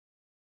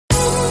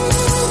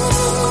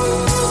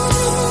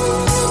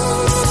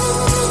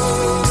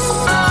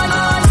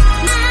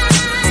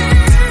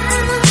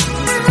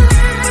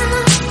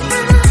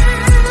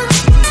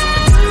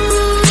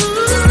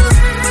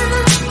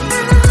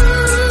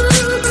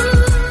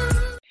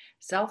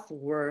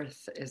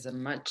Self-worth is a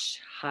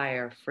much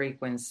higher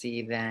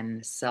frequency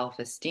than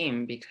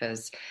self-esteem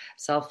because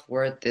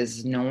self-worth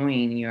is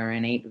knowing your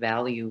innate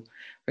value,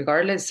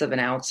 regardless of an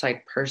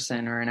outside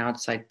person or an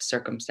outside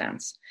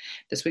circumstance.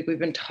 This week, we've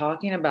been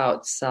talking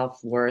about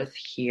self-worth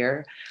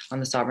here on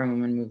the Sovereign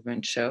Woman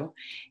Movement Show.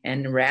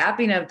 And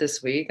wrapping up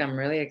this week, I'm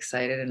really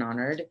excited and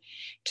honored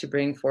to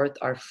bring forth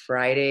our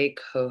Friday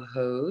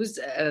co-host,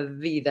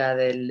 Vida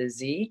de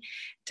Lizzie,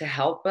 to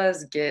help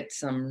us get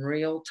some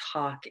real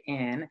talk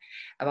in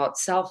about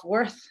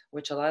self-worth,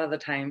 which a lot of the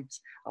times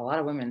a lot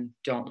of women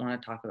don't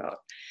want to talk about.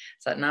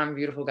 Satnam,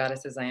 beautiful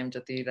goddesses, I am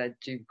Jyoti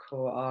Rajiv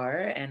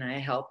Kaur, and I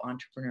help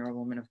entrepreneurial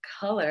women of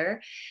color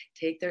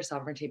take their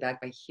sovereignty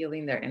back by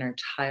healing their inner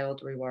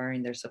child,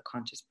 rewiring their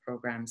subconscious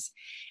programs,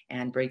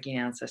 and breaking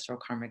ancestral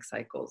karmic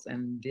cycles.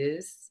 And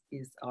this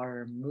is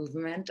our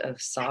movement of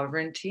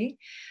sovereignty,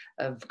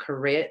 of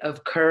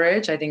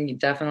courage. I think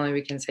definitely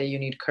we can say you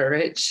need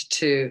courage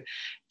to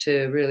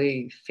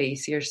really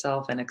face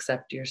yourself and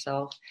accept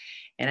yourself.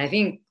 And I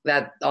think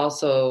that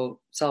also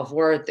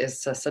self-worth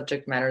is a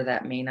subject matter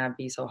that may not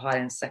be so hot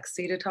and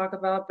sexy to talk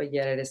about, but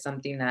yet it is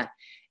something that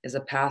is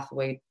a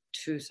pathway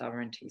to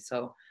sovereignty.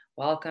 So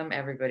welcome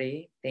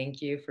everybody.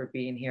 Thank you for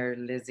being here,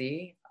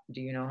 Lizzie.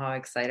 Do you know how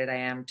excited I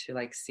am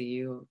to see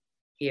you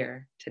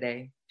here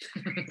today?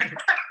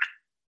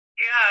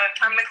 Yeah,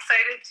 I'm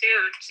excited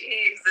too.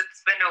 Jeez,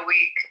 it's been a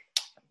week.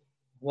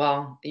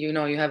 Well,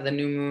 you have the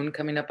new moon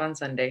coming up on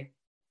Sunday.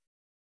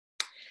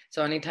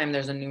 So anytime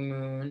there's a new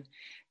moon,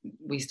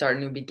 we start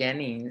new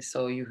beginnings.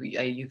 So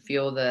you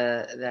feel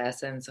the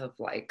essence of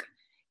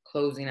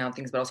closing out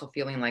things, but also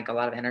feeling like a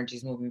lot of energy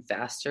is moving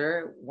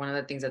faster. One of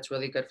the things that's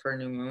really good for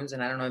new moons,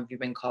 and I don't know if you've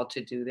been called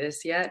to do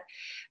this yet,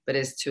 but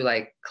is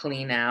to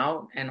clean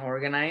out and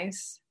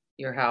organize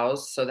your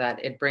house so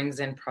that it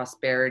brings in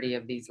prosperity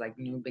of these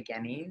new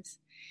beginnings.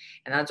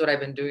 And that's what I've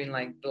been doing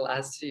the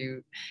last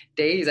few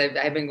days.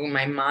 I've been going,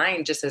 my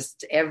mind just as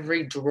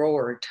every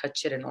drawer,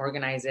 touch it and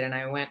organize it. And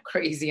I went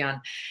crazy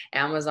on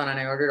Amazon and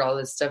I ordered all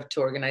this stuff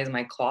to organize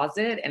my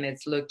closet, and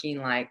it's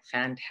looking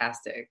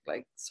fantastic,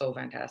 so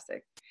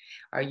fantastic.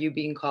 Are you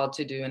being called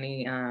to do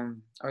any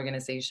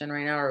organization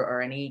right now,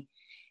 or any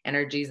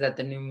energies that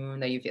the new moon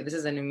that you feel? This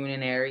is a new moon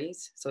in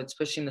Aries, so it's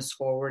pushing us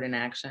forward in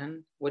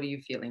action. What are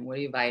you feeling? What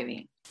are you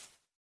vibing?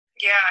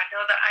 Yeah, no,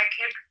 that I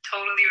could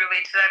totally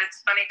relate to that. It's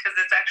funny because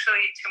it's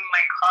actually to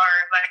my car.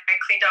 I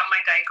cleaned out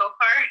my Geico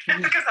car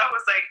because I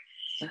was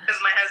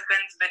because my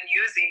husband's been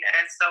using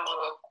it, so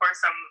of course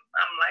I'm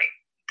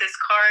this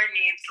car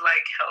needs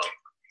help,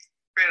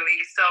 really.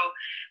 So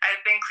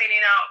I've been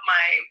cleaning out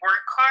my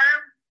work car,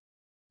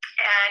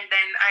 and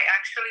then I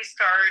actually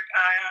start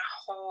a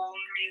whole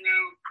new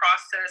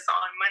process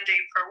on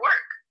Monday for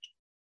work.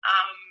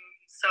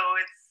 So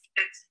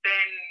it's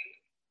been.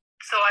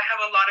 So I have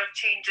a lot of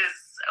changes,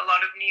 a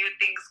lot of new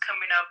things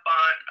coming up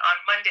on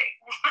Monday.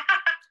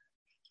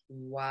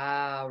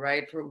 Wow,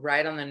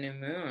 right on the new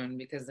moon,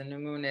 because the new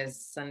moon is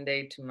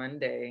Sunday to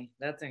Monday.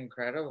 That's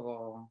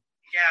incredible.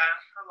 Yeah,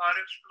 a lot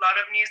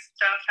of new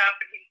stuff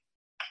happening.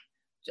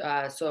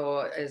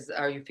 So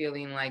are you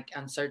feeling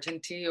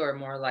uncertainty, or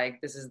more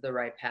this is the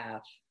right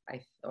path,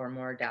 or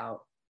more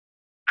doubt?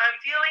 I'm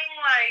feeling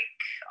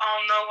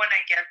I'll know when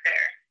I get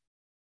there.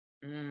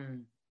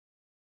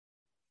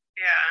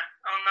 Yeah,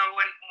 I'll know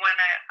when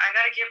I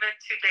gotta give it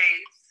 2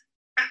 days.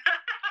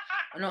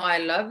 No, I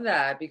love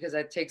that, because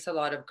it takes a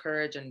lot of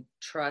courage and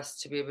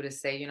trust to be able to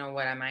say, you know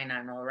what, I might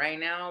not know right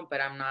now, but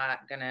I'm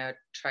not gonna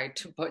try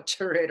to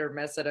butcher it or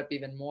mess it up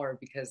even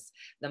more, because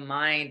the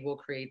mind will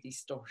create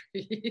these stories.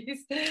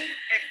 Exactly.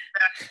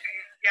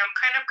 Yeah, I'm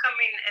kind of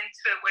coming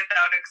into it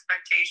without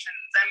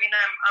expectations. I mean,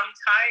 I'm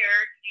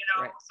tired,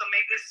 right. So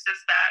maybe it's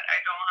just that I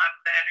don't have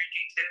the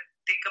energy to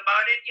think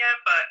about it yet,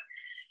 but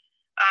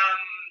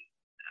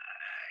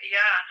yeah,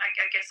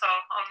 I guess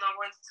I'll know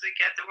once we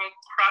get there. We'll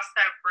cross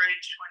that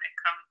bridge when it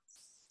comes.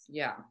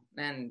 Yeah,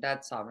 and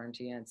that's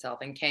sovereignty in itself.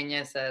 And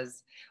Kenya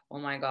says, "Oh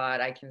my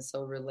God, I can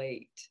so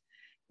relate."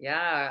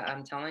 Yeah,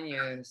 I'm telling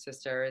you,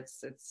 sister,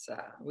 it's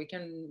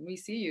we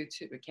see you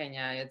too,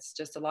 Kenya. It's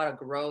just a lot of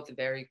growth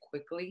very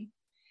quickly.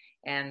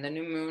 And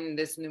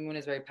this new moon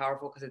is very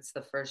powerful because it's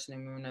the first new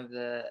moon of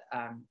the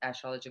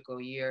astrological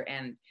year,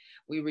 and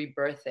we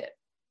rebirth it.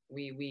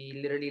 We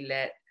literally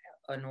let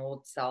an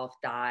old self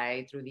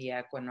die through the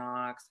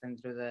equinox and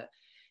through the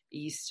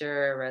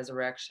Easter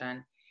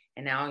resurrection.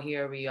 And now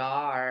here we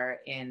are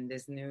in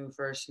this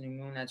first new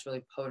moon that's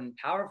really potent and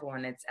powerful,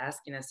 and it's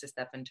asking us to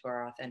step into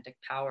our authentic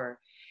power.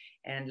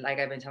 And like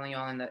I've been telling you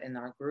all in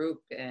our group,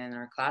 in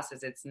our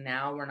classes, it's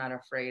now we're not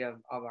afraid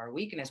of our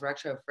weakness. We're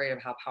actually afraid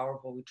of how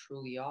powerful we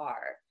truly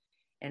are.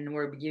 And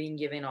we're being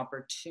given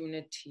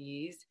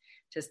opportunities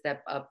to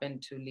step up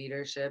into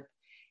leadership.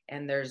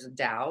 And there's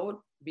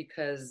doubt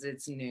because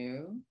it's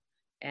new.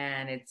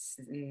 and it's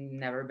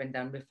never been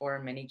done before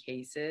in many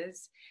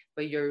cases,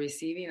 but you're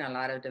receiving a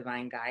lot of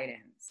divine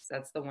guidance.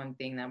 That's the one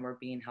thing that we're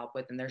being helped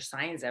with. And there's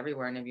signs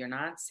everywhere. And if you're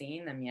not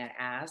seeing them yet,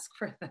 ask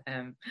for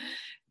them,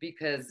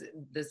 because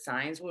the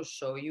signs will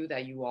show you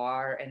that you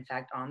are, in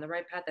fact, on the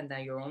right path, and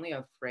that you're only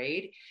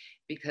afraid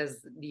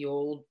because the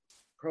old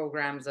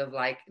programs of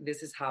like,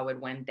 this is how it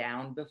went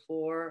down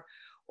before,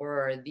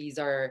 or these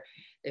are,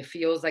 it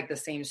feels like the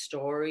same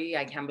story.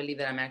 I can't believe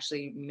that I'm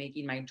actually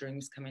making my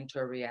dreams come into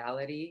a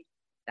reality.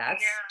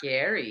 That's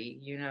scary,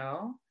 you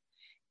know?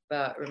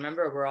 But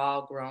remember, we're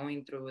all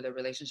growing through the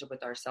relationship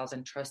with ourselves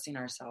and trusting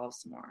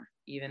ourselves more,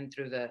 even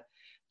through the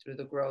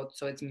growth.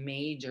 So it's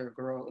major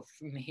growth,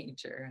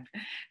 major.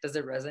 Does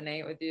it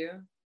resonate with you?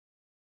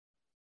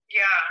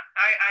 Yeah,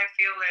 I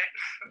feel it.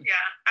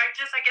 Yeah, I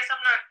guess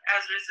I'm not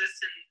as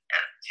resistant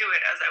to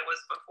it as I was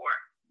before.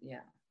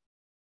 Yeah.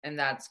 And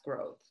that's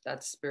growth.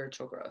 That's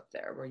spiritual growth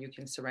there, where you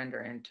can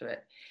surrender into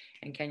it.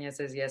 And Kenya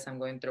says, yes, I'm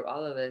going through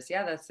all of this.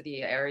 Yeah, that's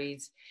the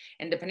Aries.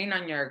 And depending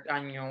on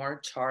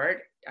your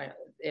chart,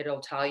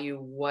 it'll tell you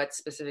what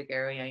specific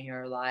area in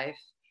your life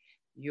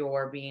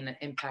you're being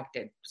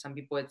impacted. Some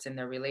people it's in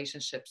their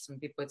relationships, some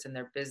people it's in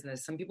their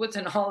business, some people it's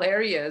in all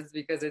areas,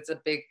 because it's a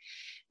big,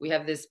 we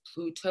have this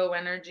Pluto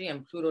energy,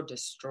 and Pluto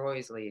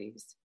destroys,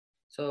 ladies.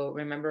 So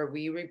remember,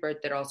 we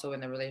rebirthed it also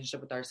in the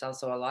relationship with ourselves.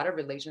 So a lot of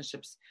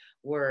relationships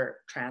were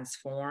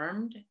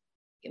transformed,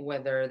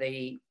 whether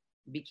they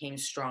became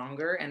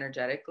stronger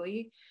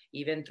energetically,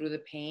 even through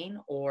the pain,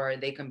 or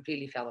they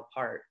completely fell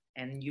apart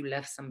and you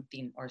left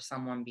something or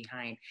someone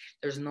behind.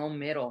 There's no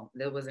middle.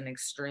 There was an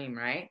extreme,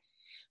 right?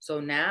 So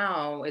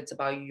now it's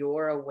about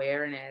your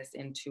awareness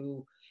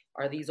into,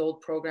 are these old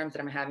programs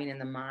that I'm having in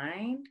the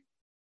mind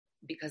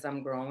because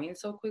I'm growing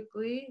so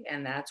quickly?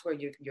 And that's where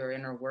your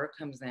inner work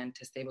comes in,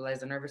 to stabilize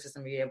the nervous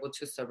system, be able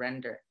to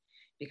surrender,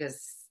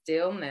 because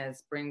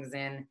stillness brings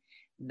in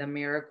the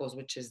miracles,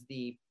 which is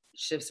the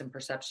shifts in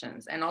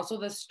perceptions, and also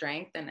the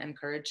strength and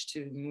courage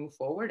to move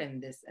forward in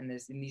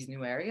these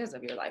new areas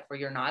of your life, where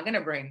you're not going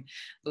to bring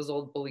those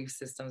old belief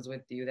systems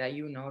with you that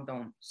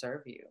don't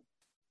serve you.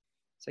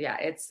 So yeah,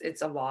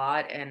 it's a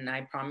lot. And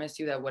I promise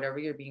you that whatever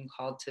you're being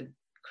called to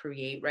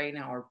create right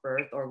now, or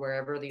birth, or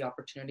wherever the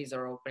opportunities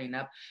are opening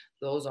up,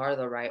 those are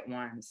the right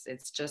ones.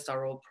 It's just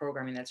our old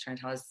programming that's trying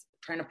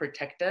to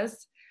protect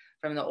us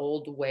from the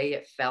old way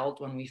it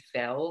felt when we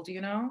failed, you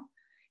know?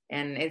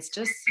 And it's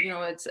just,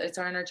 it's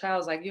our inner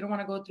child's like, you don't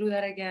want to go through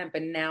that again,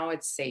 but now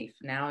it's safe.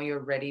 Now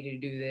you're ready to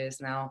do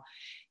this. Now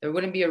there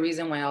wouldn't be a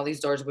reason why all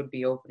these doors would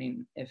be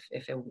opening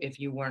if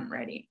you weren't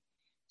ready.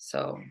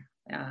 So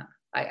yeah.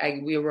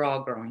 We were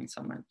all growing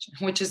so much,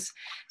 which is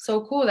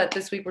so cool that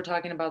this week we're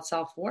talking about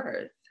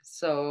self-worth.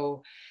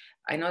 So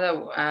I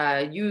know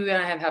that you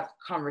and I have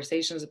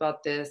conversations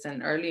about this,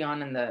 and early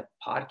on in the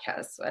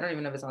podcast, I don't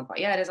even know if it's on the podcast.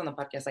 Yeah, it is on the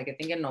podcast. Like I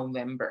think in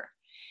November.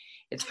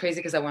 It's crazy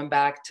because I went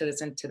back to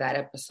listen to that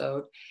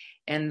episode,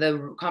 and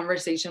the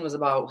conversation was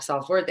about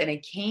self-worth, and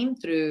it came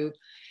through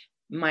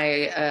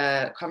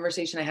my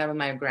conversation I had with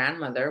my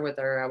grandmother, with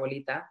her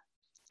abuelita,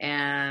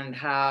 and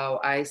how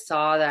I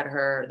saw that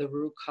the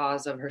root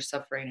cause of her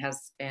suffering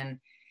has been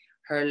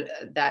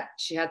that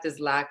she had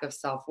this lack of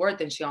self-worth,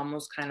 and she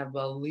almost kind of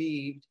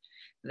believed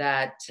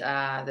that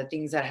the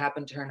things that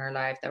happened to her in her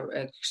life that were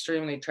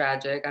extremely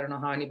tragic, I don't know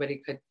how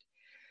anybody could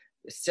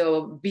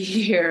still be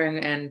here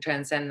and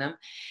transcend them,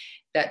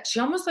 that she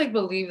almost like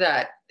believed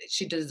that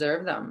she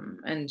deserved them,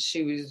 and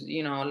she was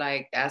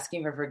like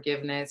asking for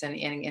forgiveness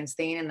and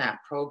staying in that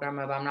program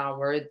of I'm not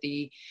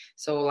worthy,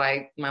 so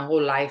like my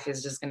whole life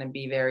is just going to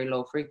be very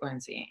low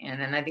frequency.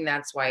 And I think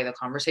that's why the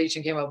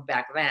conversation came up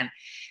back then.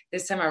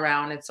 This time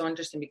around it's so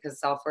interesting because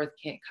self-worth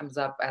comes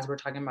up as we're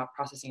talking about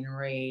processing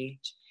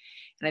rage,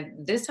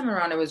 and this time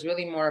around it was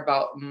really more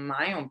about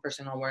my own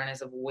personal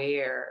awareness of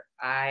where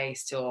I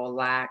still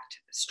lacked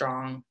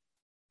strong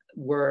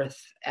worth,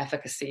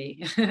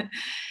 efficacy.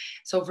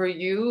 So for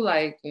you,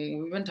 like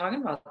we've been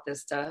talking about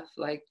this stuff,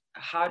 like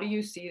how do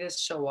you see this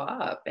show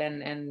up,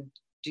 and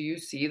do you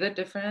see the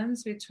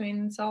difference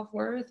between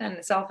self-worth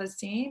and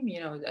self-esteem?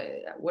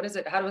 What is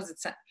it? How does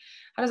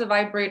it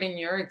vibrate in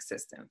your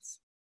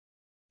existence?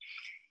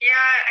 Yeah,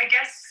 I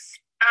guess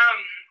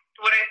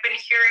what I've been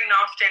hearing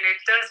often,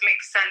 it does make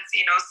sense.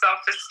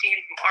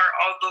 Self-esteem are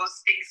all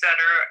those things that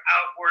are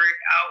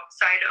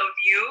outside of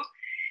you,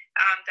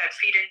 that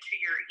feed into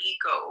your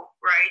ego,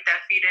 right?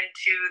 That feed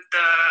into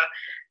the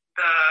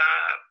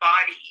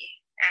body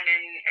and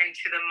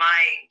into the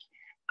mind.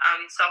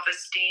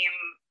 Self-esteem.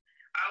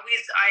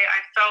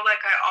 I felt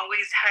like I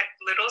always had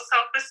little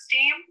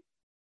self-esteem,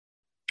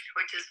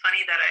 which is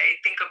funny that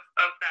I think of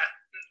that.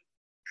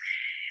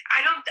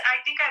 I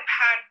think I've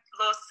had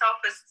low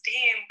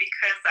self-esteem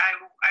because I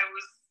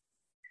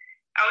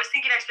was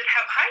thinking I should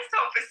have high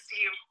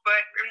self-esteem,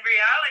 but in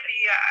reality,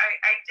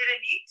 I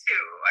didn't need to.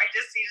 I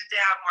just needed to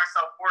have more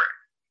self-worth,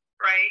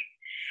 right?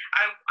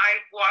 I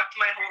walked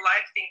my whole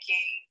life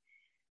thinking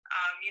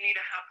you need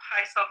to have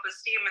high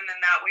self-esteem, and then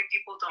that way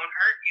people don't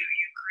hurt you.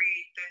 You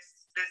create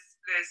this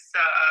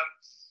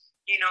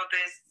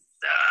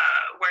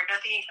where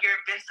nothing, you're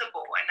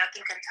invincible and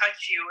nothing can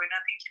touch you and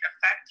nothing can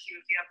affect you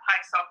if you have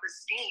high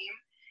self-esteem.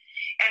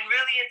 And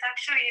really, it's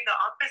actually the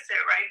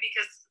opposite, right?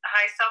 Because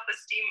high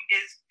self-esteem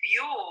is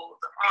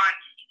fueled on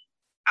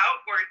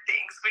outward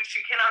things, which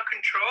you cannot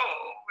control,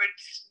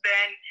 which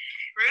then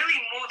really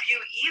move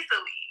you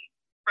easily,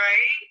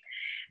 right?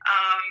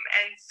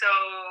 And so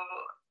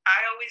I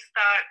always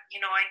thought,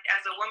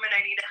 as a woman,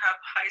 I need to have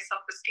high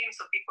self-esteem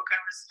so people can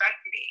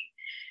respect me.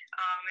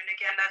 And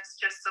again, that's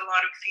just a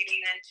lot of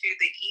feeding into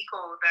the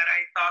ego that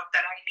I thought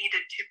that I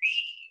needed to be.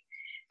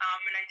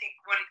 And I think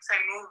once I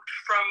moved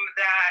from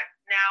that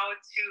now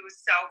to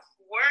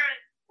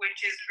self-worth,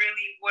 which is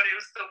really what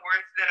is the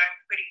worth that I'm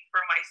putting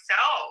for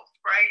myself,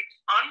 right,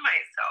 on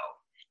myself,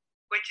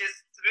 which is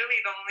really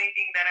the only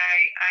thing that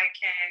I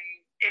can,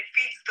 it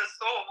feeds the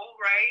soul,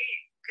 right?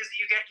 Because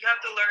you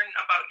have to learn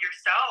about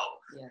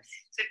yourself, yes,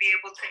 to be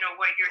able to know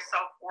what your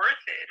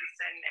self-worth is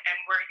and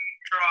where you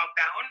draw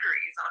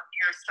boundaries on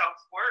your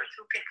self-worth,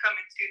 who can come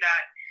into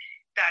that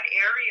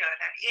area,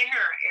 that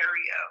inner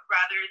area,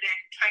 rather than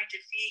trying to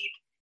feed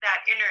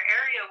that inner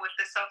area with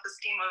the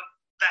self-esteem of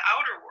the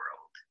outer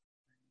world.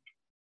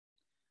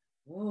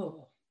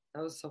 Whoa,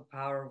 that was so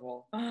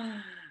powerful.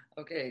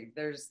 Okay,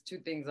 there's two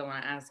things I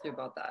want to ask you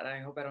about that. I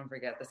hope I don't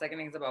forget. The second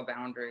thing is about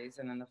boundaries.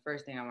 And then the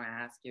first thing I want to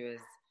ask you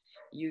is,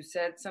 you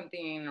said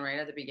something right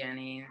at the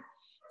beginning.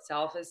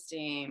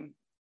 Self-esteem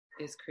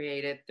is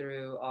created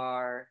through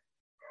our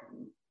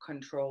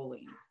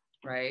controlling,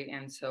 right?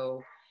 And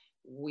so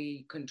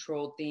we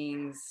control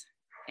things,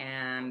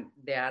 and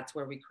that's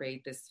where we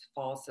create this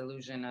false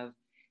illusion of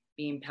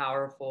being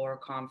powerful or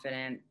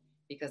confident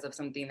because of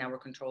something that we're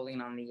controlling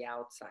on the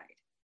outside.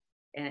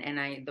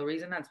 And the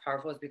reason that's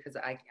powerful is because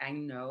I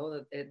know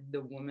that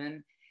the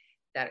women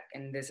that,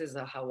 and this is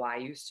how I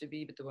used to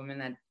be, but the women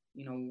that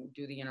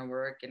do the inner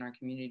work in our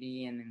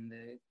community and in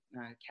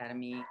the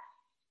academy,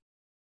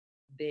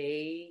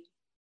 they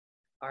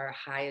are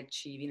high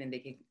achieving, and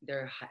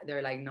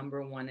they're like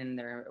number one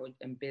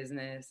in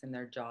business and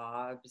their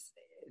jobs.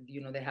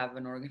 They have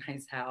an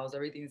organized house.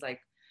 Everything's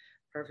like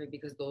perfect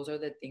because those are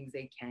the things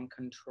they can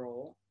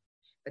control.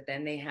 But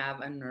then they have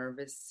a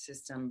nervous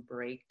system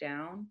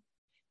breakdown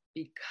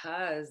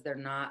because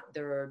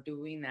they're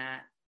doing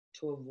that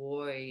to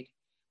avoid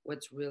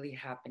what's really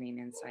happening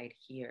inside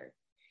here.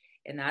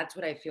 And that's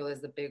what I feel is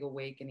the big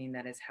awakening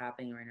that is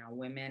happening right now.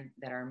 Women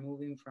that are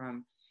moving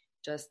from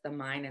just the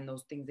mind and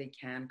those things they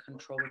can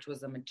control, which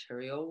was the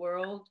material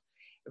world,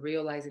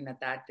 realizing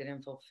that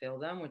didn't fulfill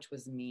them, which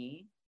was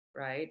me,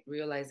 right?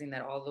 Realizing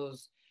that all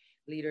those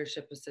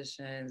leadership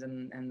positions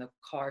and the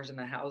cars and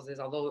the houses,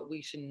 although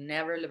we should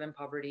never live in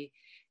poverty,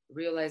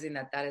 realizing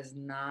that is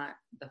not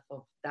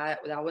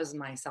that was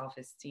my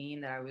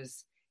self-esteem that I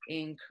was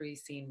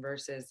increasing,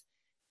 versus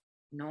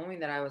knowing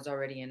that I was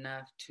already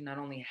enough to not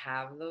only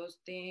have those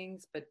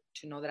things, but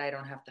to know that I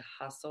don't have to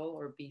hustle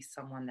or be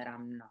someone that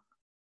I'm not.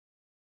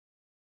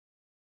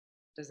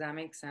 Does that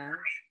make sense?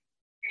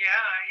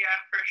 Yeah,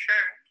 for sure.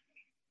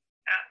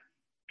 Yeah.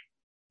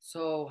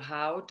 So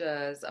how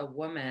does a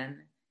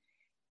woman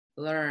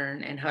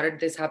learn, and how did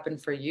this happen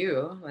for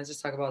you? Let's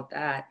just talk about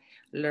that.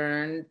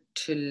 Learn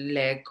to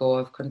let go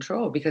of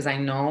control, because I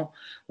know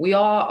we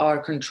all are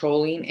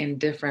controlling in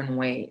different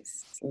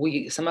ways.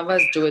 Some of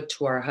us do it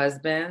to our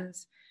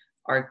husbands,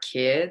 our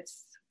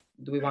kids.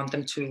 We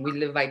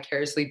live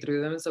vicariously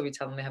through them. So we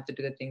tell them they have to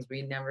do the things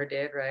we never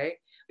did, right?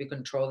 We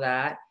control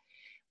that.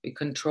 We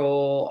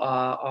control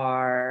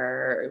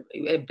our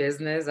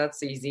business.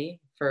 That's easy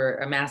for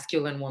a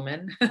masculine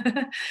woman.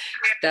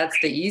 That's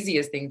the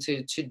easiest thing,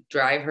 to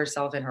drive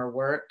herself in her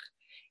work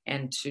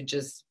and to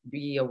just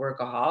be a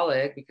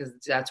workaholic, because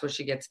that's where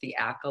she gets the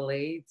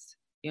accolades,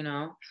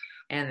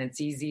 and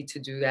it's easy to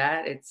do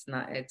that. It's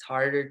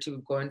harder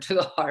to go into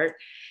the heart.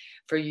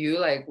 For you,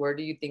 like, where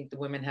do you think the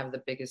women have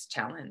the biggest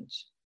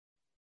challenge?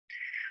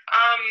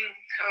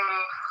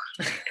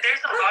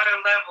 There's a lot of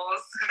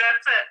levels.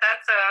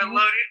 That's a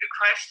loaded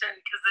question,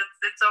 because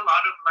it's a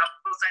lot of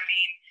levels. I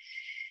mean,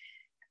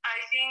 I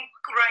think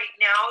right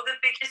now the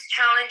biggest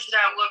challenge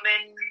that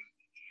women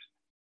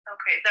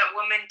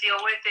deal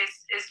with is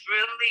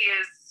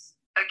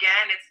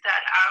again, it's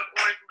that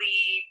outwardly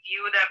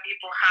view that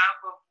people have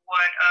of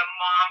what a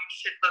mom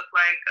should look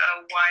like,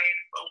 a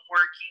wife, a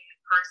working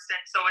person.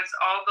 So it's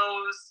all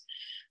those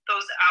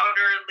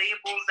outer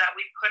labels that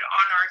we put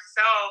on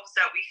ourselves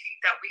that we think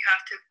that we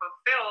have to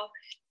fulfill,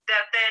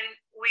 that then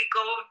we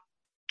go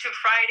to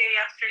Friday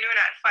afternoon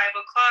at 5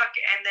 o'clock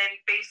and then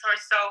base our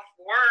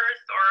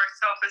self-worth or our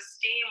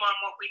self-esteem on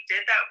what we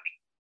did that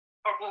week,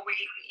 or what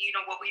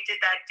we did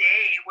that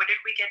day. What did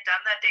we get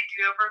done that day? Do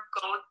you ever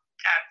go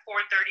at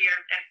 4:30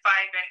 and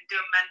 5 and do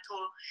a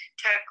mental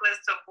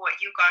checklist of what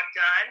you got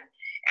done?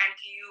 And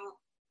do you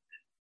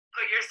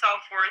put your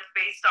self-worth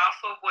based off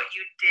of what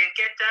you did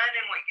get done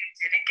and what you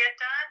didn't get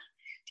done?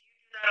 Do you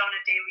do that on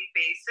a daily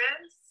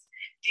basis?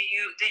 Do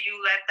you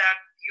let that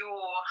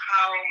fuel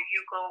how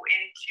you go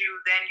into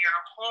then your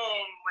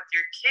home with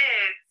your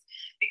kids?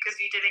 Because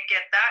you didn't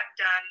get that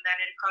done, then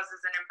it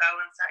causes an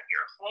imbalance at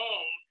your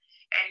home.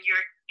 and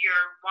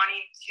you're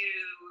wanting to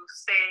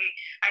say,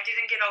 I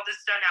didn't get all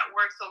this done at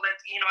work, so let's,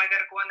 I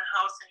got to go in the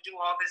house and do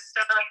all this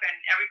stuff, and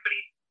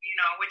everybody,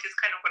 which is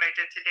kind of what I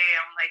did today.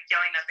 I'm like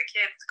yelling at the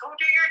kids, go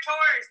do your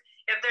chores.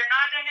 If they're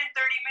not done in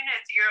 30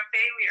 minutes, you're a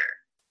failure,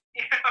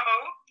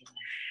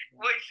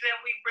 which then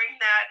we bring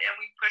that and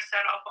we push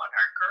that off on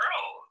our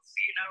girls,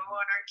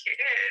 on our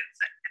kids.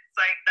 It's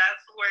like,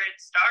 that's where it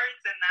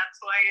starts, and that's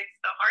why it's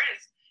the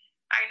hardest.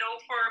 I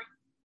know for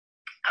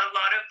a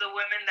lot of the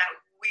women that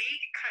we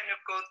kind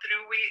of go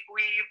through,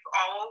 we've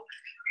all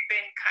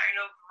been kind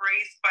of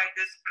raised by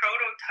this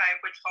prototype,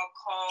 which I'll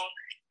call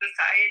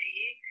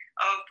society,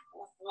 of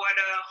what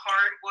a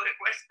hard,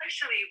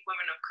 especially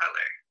women of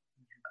color.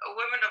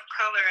 Women of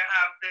color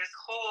have this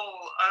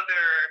whole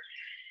other,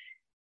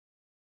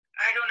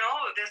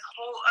 this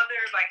whole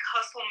other like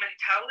hustle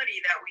mentality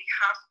that we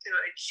have to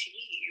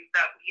achieve,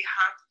 that we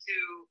have to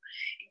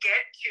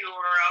get to,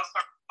 or else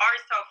our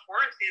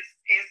self-worth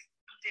is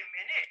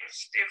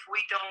diminished if we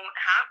don't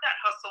have that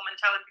hustle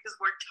mentality, because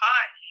we're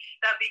taught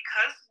that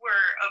because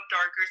we're of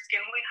darker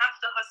skin, we have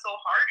to hustle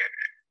harder.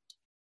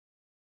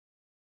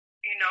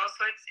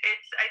 So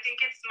it's I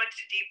think it's much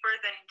deeper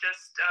than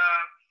just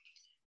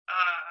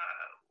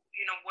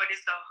what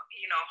is the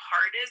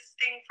hardest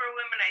thing for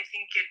women. I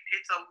think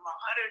it's a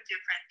lot of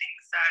different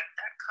things that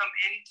come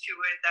into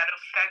it that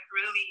affect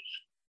really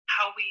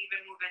how we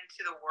even move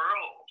into the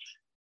world.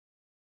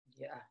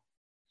 Yeah.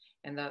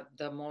 And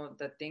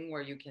the thing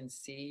where you can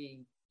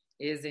see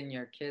is in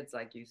your kids,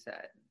 like you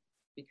said,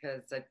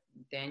 because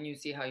then you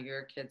see how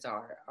your kids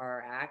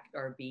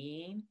are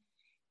being,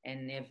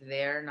 and if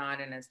they're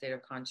not in a state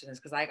of consciousness.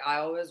 Because I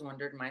always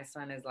wondered, my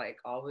son is like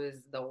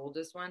always the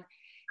oldest one.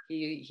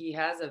 He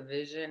has a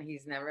vision.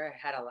 He's never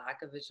had a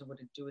lack of vision what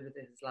to do with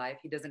his life.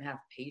 He doesn't have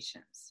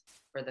patience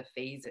for the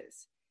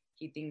phases.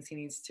 He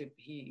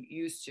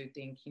used to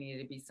think he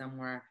needed to be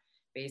somewhere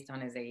based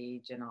on his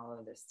age and all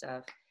of this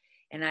stuff.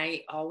 And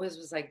I always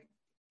was like,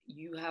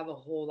 you have a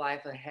whole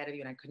life ahead of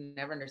you. And I could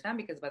never understand,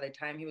 because by the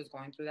time he was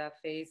going through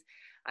that phase,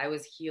 I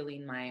was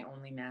healing my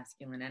only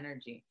masculine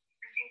energy.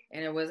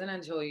 And it wasn't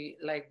until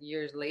like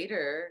years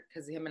later,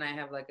 because him and I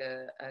have like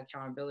a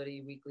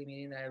accountability weekly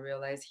meeting, that I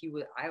realized he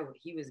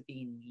was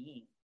being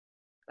mean,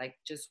 like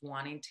just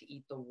wanting to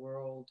eat the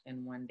world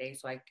in one day.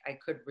 So I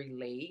could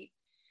relate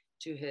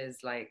to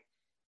his like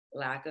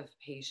lack of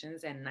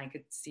patience, and I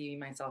could see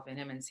myself in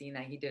him, and seeing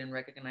that he didn't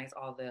recognize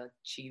all the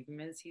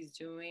achievements he's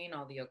doing,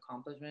 all the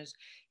accomplishments.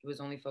 He was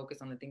only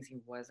focused on the things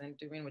he wasn't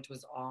doing, which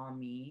was all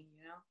me,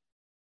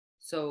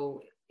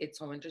 So it's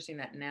so interesting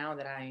that now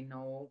that I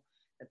know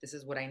that this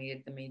is what I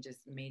needed,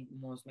 the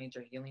most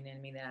major healing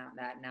in me,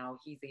 that now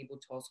he's able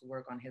to also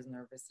work on his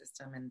nervous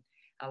system and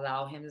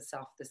allow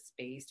himself the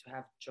space to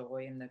have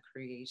joy in the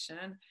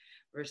creation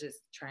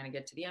versus trying to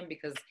get to the end,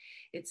 because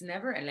it's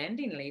never an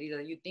ending, ladies.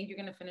 You think you're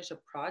going to finish a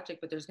project,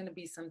 but there's going to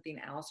be something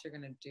else you're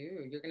going to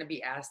do. You're going to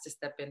be asked to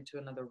step into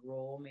another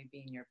role,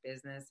 maybe in your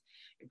business.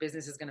 Your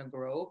business is going to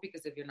grow,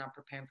 because if you're not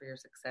preparing for your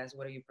success,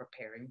 what are you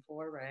preparing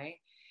for, right?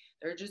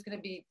 There are just going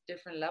to be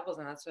different levels.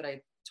 And that's what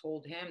I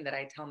told him, that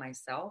I tell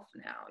myself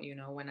now,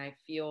 when I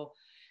feel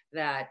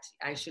that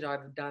I should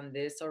have done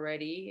this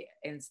already.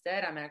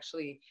 Instead, I'm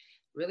actually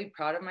really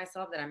proud of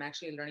myself, that I'm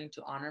actually learning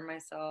to honor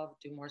myself,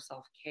 do more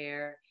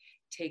self-care,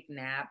 take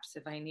naps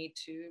if I need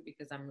to,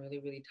 because I'm really,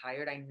 really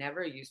tired. I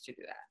never used to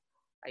do that.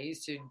 I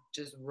used to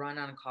just run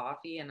on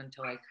coffee, and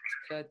until I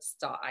could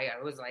stop, I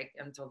was like,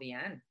 until the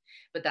end.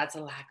 But that's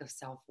a lack of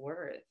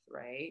self-worth,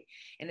 right?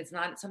 And it's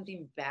not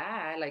something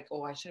bad, like,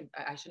 oh, I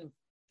shouldn't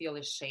feel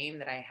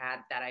ashamed that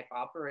I've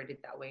operated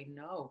that way.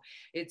 No,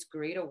 it's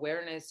great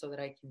awareness, so that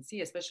I can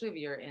see, especially if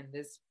you're in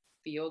this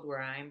field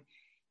where I'm,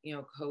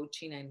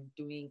 coaching and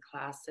doing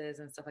classes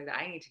and stuff like that.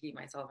 I need to keep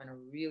myself in a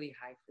really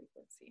high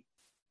frequency.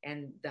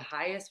 And the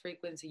highest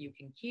frequency you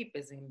can keep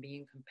is in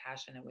being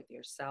compassionate with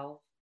yourself,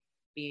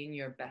 being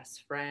your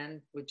best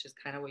friend, which is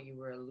kind of what you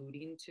were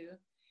alluding to,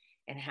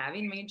 and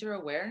having major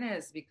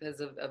awareness because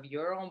of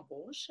your own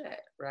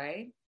bullshit,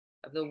 right?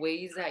 Of the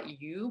ways that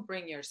you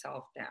bring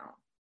yourself down,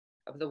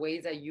 of the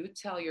ways that you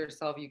tell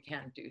yourself you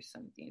can't do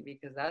something,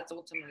 because that's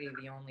ultimately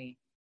the only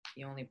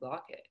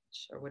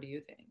blockage. Or what do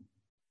you think?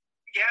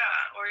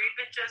 Yeah, or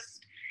even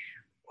just,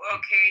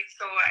 okay,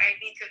 so I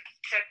need to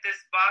check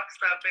this box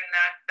up, and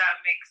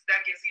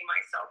that gives me my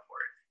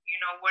self-worth.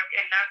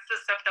 And that's the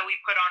stuff that we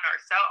put on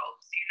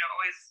ourselves,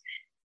 is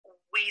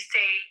we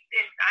say,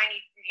 I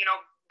need,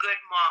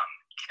 good mom,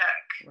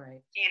 check.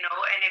 Right.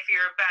 And if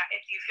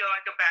you feel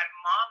like a bad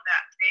mom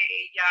that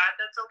day, yeah,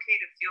 that's okay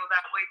to feel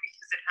that way,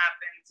 because it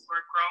happens.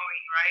 We're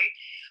growing, right?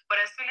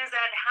 But as soon as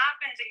that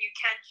happens and you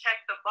can't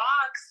check the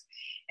box,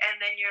 and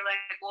then you're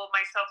like, well,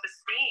 my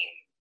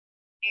self-esteem,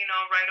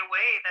 right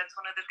away, that's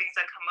one of the things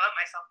that come up,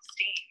 my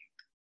self-esteem.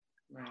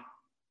 Right.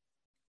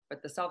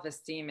 But the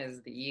self-esteem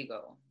is the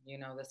ego.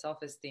 The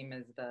self-esteem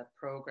is the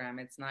program.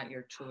 It's not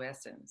your true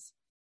essence,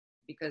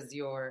 because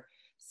your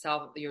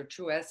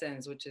true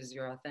essence, which is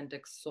your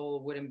authentic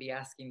soul, wouldn't be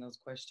asking those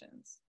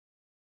questions.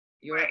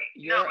 Your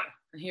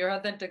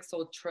authentic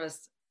soul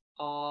trusts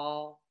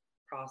all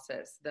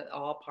process,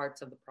 all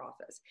parts of the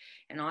process.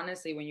 And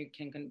honestly, when you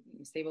can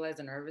stabilize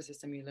the nervous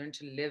system, you learn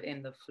to live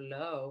in the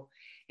flow,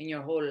 and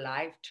your whole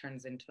life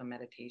turns into a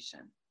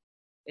meditation.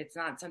 It's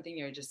not something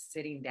you're just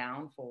sitting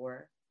down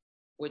for,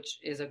 which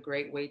is a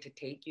great way to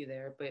take you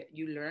there, but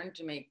you learn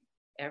to make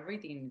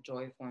everything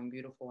joyful and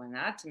beautiful. And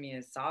that to me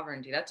is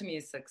sovereignty. That to me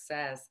is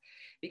success,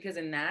 because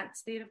in that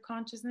state of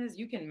consciousness,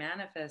 you can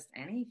manifest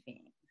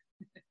anything.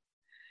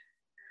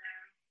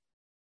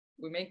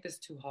 We make this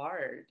too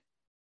hard.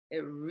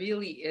 It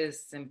really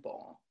is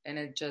simple, and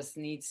it just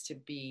needs to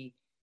be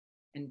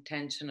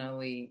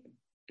intentionally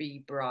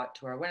be brought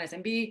to our awareness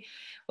and be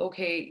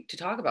okay to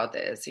talk about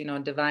this.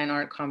 Divine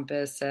Art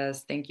Compass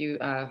says, thank you.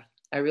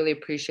 I really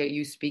appreciate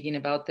you speaking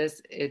about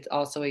this. It's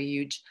also a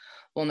huge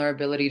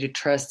vulnerability to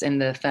trust in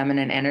the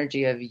feminine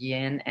energy of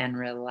yin and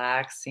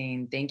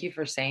relaxing. Thank you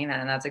for saying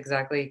that. And that's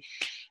exactly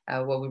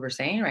what we were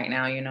saying right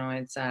now.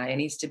 It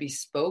needs to be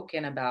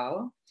spoken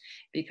about,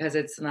 because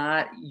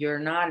you're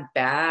not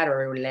bad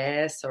or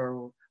less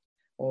or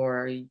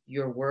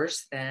you're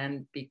worse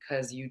than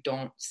because you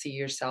don't see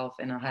yourself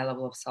in a high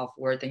level of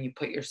self-worth, and you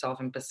put yourself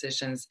in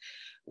positions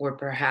where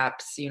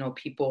perhaps,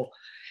 people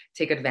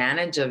take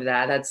advantage of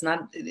that. It's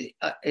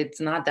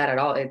not that at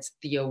all. It's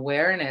the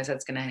awareness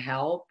that's going to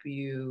help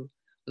you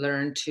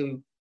learn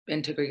to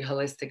integrate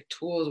holistic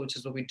tools, which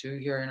is what we do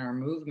here in our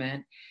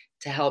movement,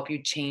 to help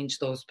you change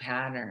those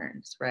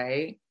patterns,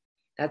 right?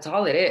 That's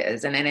all it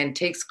is. And it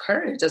takes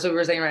courage. That's what we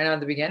were saying right now at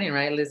the beginning,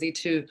 right, Lizzie,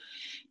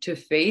 to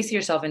face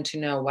yourself and to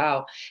know,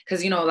 wow.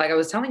 Because, like I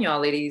was telling you all,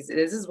 ladies,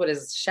 this is what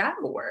is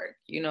shadow work.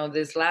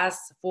 This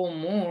last full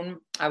moon,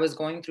 I was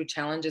going through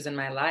challenges in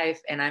my life,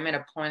 and I'm at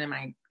a point in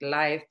my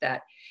life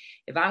that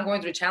if I'm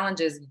going through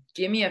challenges,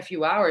 give me a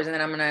few hours, and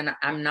then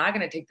I'm not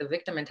going to take the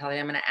victim mentality.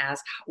 I'm going to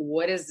ask,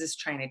 what is this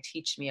trying to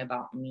teach me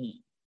about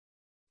me?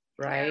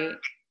 Right.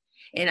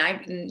 And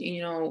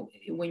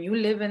when you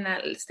live in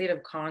that state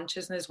of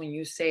consciousness, when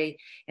you say,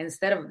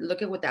 instead of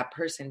look at what that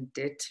person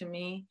did to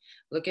me,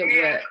 look at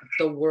what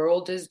the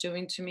world is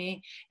doing to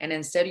me. And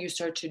instead you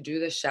start to do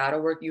the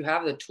shadow work, you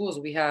have the tools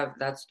we have.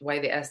 That's why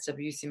the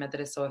SWC method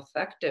is so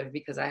effective,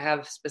 because I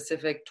have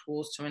specific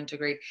tools to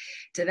integrate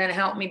to then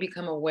help me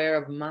become aware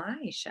of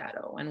my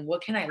shadow and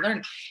what can I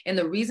learn. And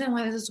the reason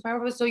why this is so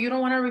powerful is so you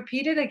don't want to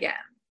repeat it again.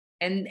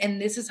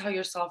 And this is how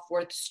your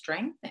self-worth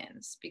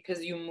strengthens,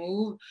 because you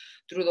move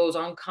through those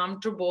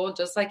uncomfortable,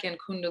 just like in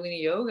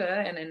Kundalini yoga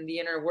and in the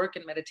inner work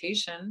and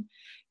meditation,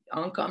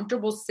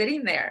 uncomfortable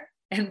sitting there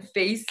and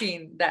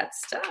facing that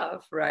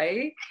stuff,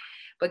 right?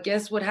 But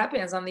guess what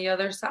happens on the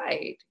other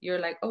side? You're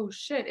like, oh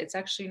shit, it's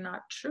actually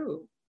not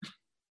true.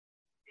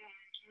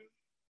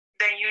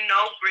 Then you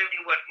know really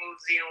what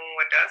moves you and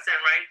what doesn't,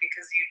 right?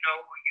 Because you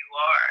know who you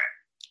are.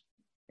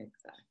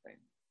 Exactly.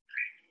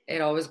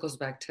 It always goes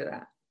back to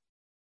that.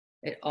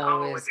 It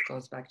always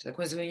goes back to that.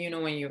 Because when you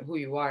know who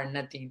you are,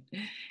 nothing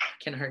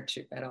can hurt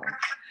you at all.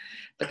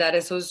 But that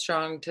is so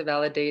strong to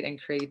validate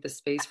and create the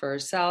space for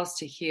ourselves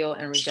to heal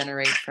and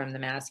regenerate from the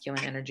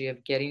masculine energy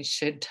of getting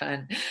shit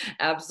done.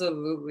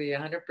 Absolutely,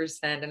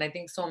 100%. And I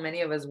think so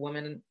many of us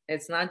women,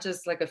 it's not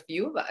just like a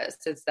few of us.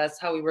 That's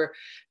how we were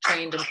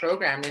trained and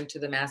programmed into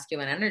the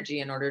masculine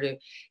energy in order to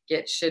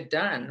get shit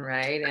done,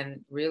 right?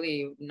 And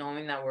really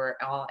knowing that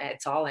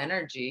it's all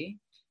energy,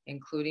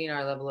 including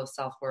our level of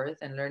self-worth,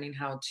 and learning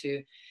how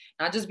to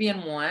not just be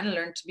in one,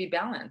 learn to be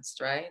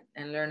balanced, right?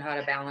 And learn how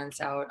to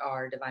balance out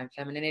our divine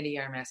femininity,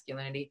 our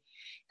masculinity.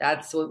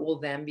 That's what we'll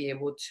then be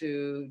able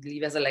to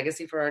leave as a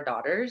legacy for our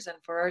daughters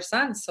and for our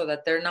sons, so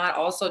that they're not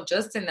also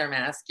just in their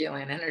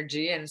masculine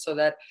energy, and so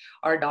that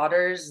our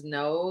daughters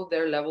know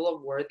their level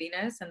of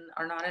worthiness and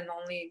are not in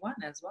only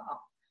one as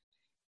well.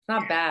 It's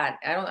not bad.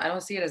 I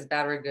don't see it as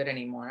bad or good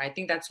anymore. I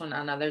think that's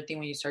another thing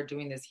when you start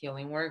doing this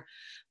healing work,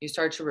 you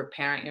start to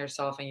reparent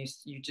yourself, and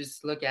you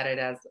just look at it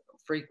as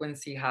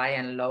frequency high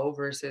and low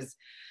versus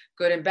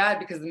good and bad,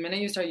 because the minute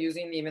you start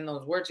using even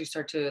those words, you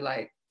start to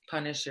like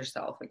punish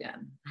yourself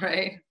again,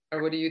 right?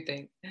 Or what do you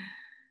think?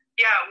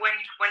 Yeah,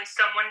 when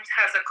someone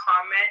has a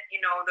comment,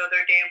 the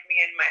other day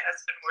me and my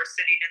husband were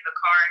sitting in the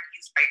car, and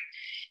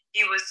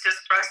he was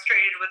just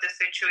frustrated with the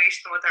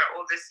situation with our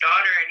oldest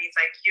daughter, and he's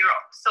like, you're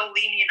so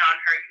lenient on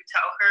her. You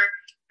tell her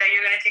that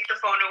you're going to take the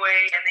phone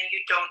away, and then you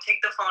don't take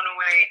the phone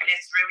away, and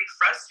it's really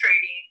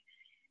frustrating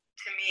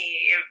to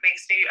me.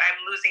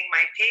 I'm losing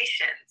my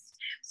patience.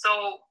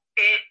 So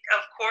it,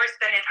 of course,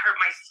 then it hurt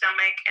my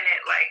stomach, and it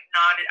like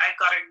knotted. I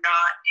got a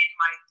knot in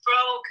my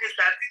throat, because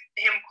that's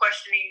him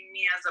questioning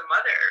me as a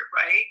mother,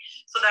 right?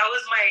 So that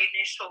was my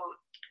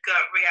initial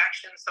gut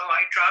reaction. So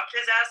I dropped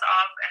his ass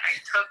off, and I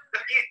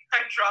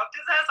dropped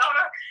his ass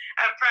off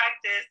at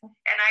practice,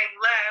 and I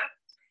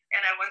left, and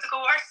I went to go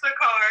wash the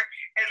car,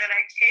 and then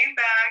I came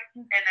back,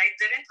 and I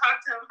didn't talk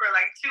to him for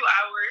like 2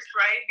 hours,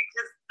 right?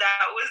 Because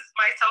that was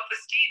my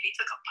self-esteem. He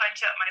took a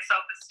punch at my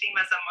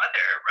self-esteem as a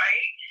mother,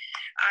 right?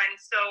 And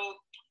so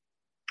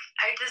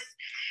I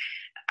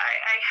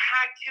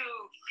had to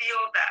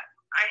feel that.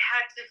 I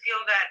had to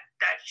feel that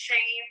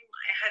shame.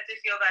 I had to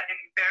feel that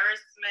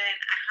embarrassment.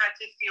 I had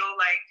to feel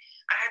like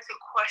I had to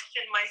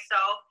question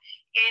myself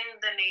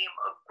in the name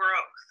of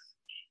growth.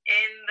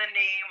 in the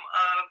name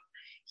of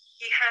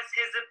he has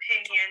his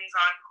opinions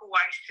on who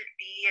I should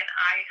be, and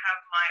I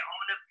have my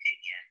own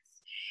opinions.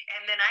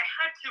 And then I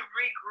had to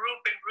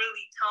regroup and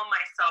really tell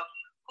myself,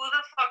 who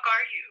the fuck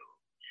are you?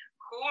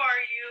 Who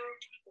are you?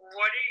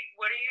 What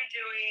are you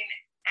doing?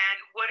 And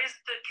what is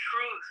the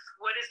truth?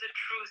 What is the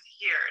truth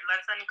here?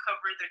 Let's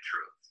uncover the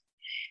truth.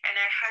 And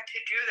I had to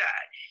do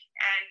that.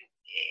 And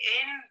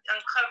in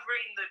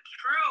uncovering the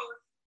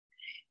truth,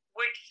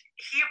 which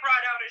he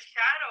brought out a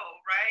shadow,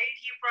 right?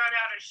 He brought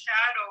out a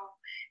shadow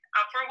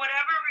for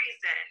whatever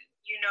reason,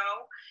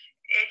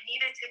 it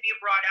needed to be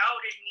brought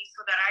out in me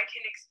so that I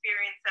can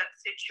experience that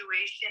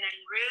situation and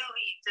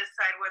really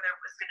decide whether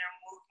it was going to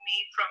move me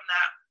from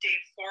that day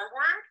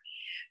forward,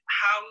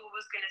 how it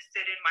was going to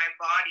sit in my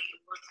body.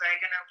 Was I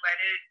going to let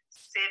it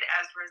sit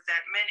as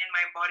resentment in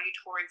my body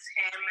towards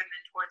him and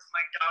then towards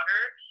my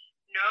daughter?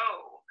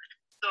 No.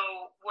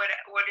 So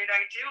what did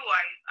I do?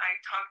 I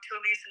talked to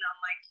Elise and I'm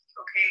like,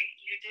 okay,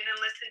 you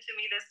didn't listen to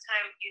me this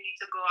time. You need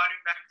to go out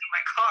and back to my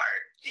car,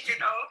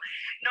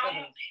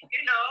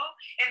 No,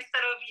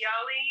 instead of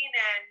yelling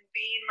and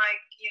being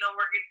like,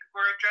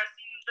 we're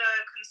addressing the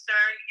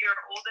concern. You're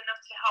old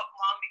enough to help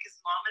mom because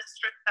mom is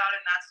stressed out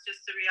and that's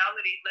just the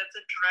reality. Let's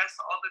address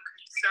all the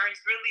concerns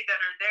really that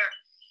are there.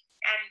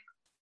 And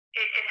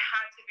it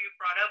had to be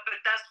brought up, but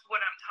that's what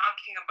I'm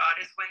talking about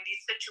is when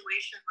these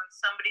situations, when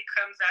somebody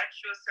comes at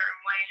you a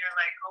certain way and you're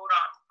like, hold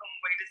on,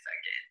 wait a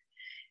second.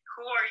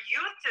 Who are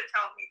you to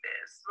tell me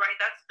this, right?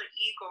 That's the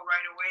ego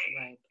right away.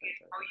 Right.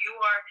 You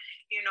are,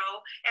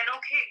 and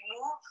okay,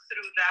 move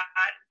through that,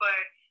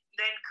 but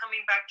then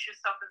coming back to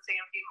yourself and saying,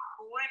 okay,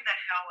 who in the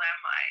hell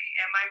am I?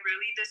 Am I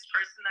really this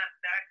person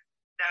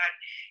that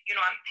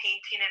I'm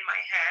painting in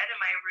my head?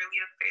 Am I really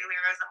a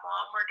failure as a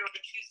mom, or do I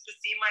choose to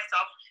see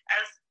myself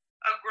as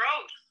a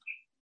growth,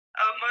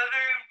 a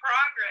mother in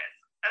progress,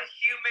 a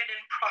human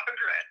in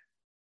progress,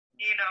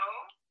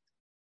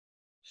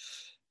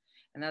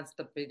 And that's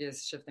the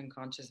biggest shift in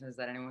consciousness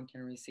that anyone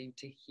can receive,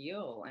 to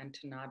heal and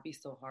to not be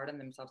so hard on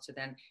themselves, to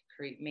then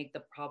make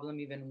the problem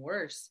even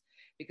worse.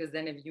 Because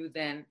then if you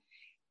then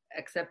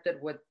accepted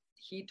what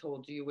he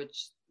told you,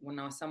 which when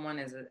someone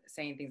is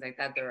saying things like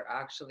that, they're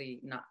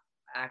actually not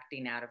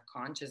acting out of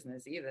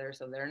consciousness either.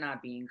 So they're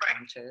not being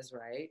conscious,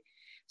 right?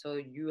 So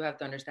you have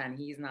to understand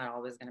he's not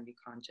always going to be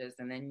conscious.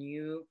 And then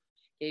you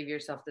gave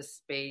yourself the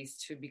space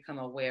to become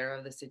aware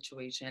of the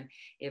situation.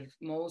 If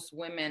most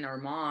women or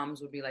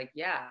moms would be like,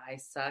 yeah, I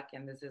suck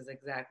and this is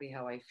exactly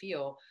how I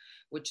feel,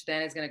 which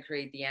then is going to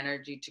create the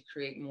energy to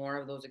create more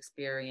of those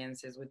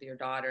experiences with your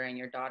daughter, and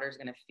your daughter's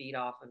going to feed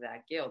off of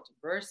that guilt,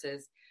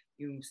 versus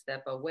you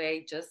step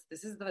away.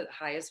 This is the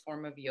highest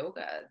form of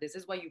yoga. This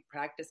is why you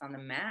practice on the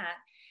mat,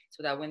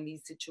 so that when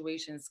these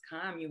situations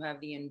come, you have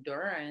the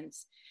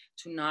endurance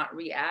to not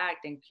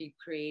react and keep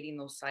creating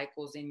those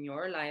cycles in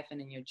your life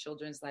and in your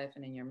children's life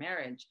and in your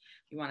marriage.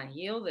 You want to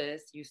heal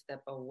this, you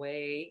step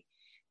away.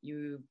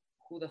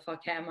 Who the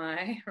fuck am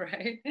I,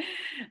 right?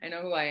 I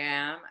know who I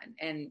am,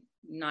 and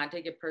not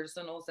take it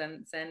personal.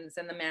 Send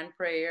the man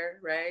prayer,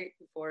 right?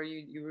 Before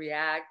you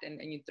react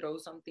and you throw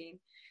something.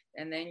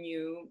 And then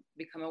you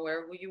become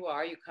aware of who you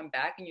are. You come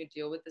back and you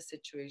deal with the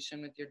situation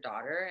with your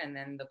daughter, and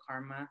then the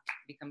karma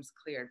becomes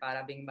clear.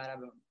 Bada bing,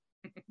 bada boom.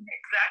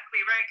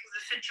 Exactly right, because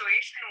the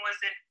situation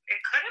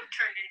it could have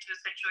turned into a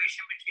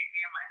situation between me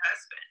and my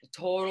husband.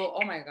 Total,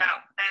 oh my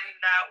God. And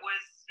that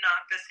was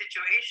not the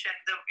situation.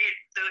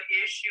 The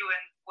issue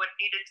and what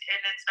needed,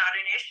 and it's not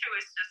an issue,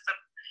 it's just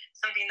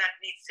something that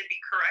needs to be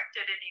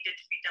corrected. It needed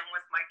to be done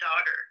with my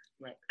daughter.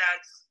 Right.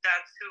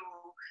 That's who,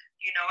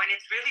 and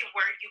it's really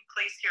where you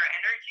place your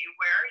energy.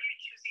 Where are you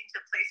choosing to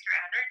place your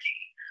energy?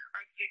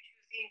 Are you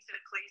choosing to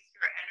place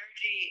your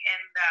energy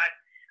in that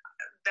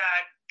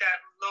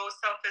low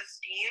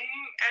self-esteem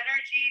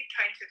energy,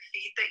 trying to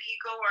feed the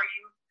ego? Are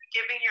you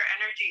giving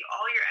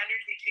all your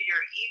energy to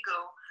your ego,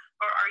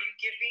 or are you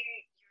giving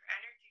your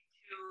energy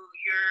to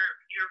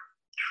your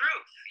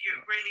truth,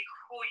 really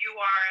who you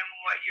are and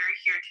what you're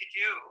here to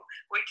do,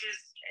 which is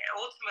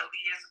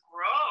ultimately is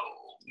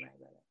grow.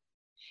 Right.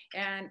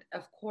 And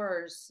of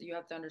course, you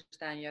have to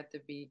understand, you have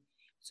to be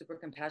super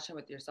compassionate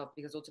with yourself,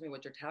 because ultimately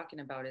what you're talking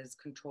about is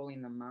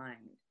controlling the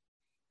mind.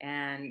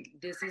 And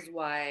this is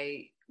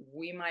why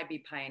we might be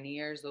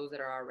pioneers, those that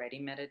are already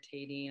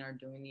meditating or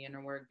doing the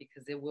inner work,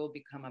 because it will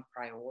become a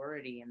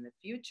priority in the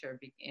future,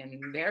 in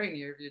very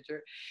near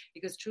future.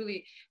 Because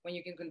truly, when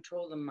you can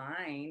control the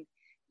mind,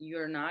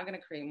 you're not going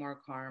to create more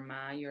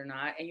karma.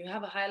 And you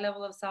have a high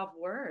level of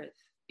self-worth,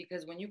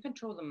 because when you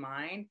control the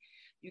mind,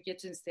 you get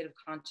to a state of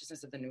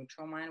consciousness of the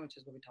neutral mind, which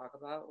is what we talk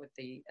about with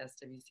the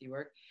SWC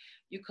work.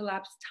 You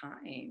collapse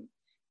time.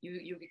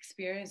 You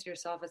experience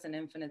yourself as an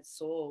infinite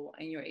soul,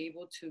 and you're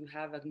able to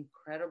have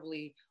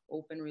incredibly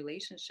open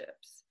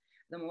relationships.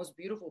 The most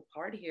beautiful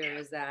part here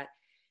is that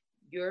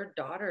your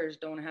daughters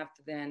don't have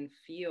to then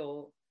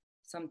feel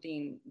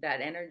something,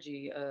 that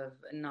energy of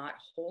not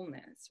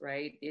wholeness,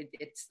 right?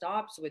 It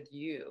stops with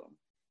you,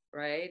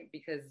 right?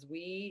 Because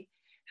we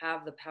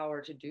have the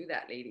power to do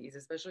that, ladies,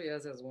 especially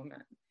us as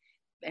women.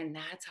 and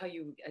that's how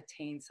you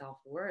attain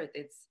self-worth.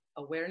 It's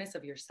awareness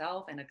of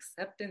yourself and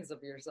acceptance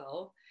of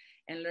yourself,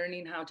 and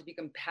learning how to be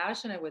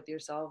compassionate with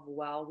yourself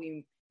while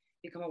we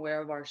become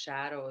aware of our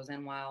shadows,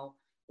 and while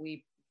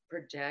we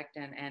project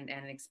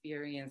and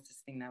experience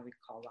this thing that we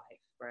call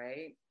life,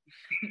 right?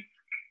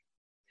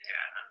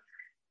 Yeah.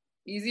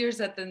 Easier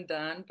said than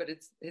done, but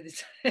it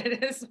is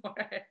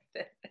worth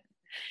it.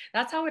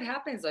 That's how it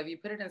happens. If you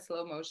put it in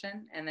slow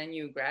motion and then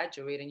you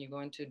graduate and you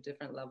go into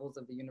different levels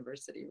of the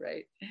university,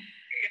 right?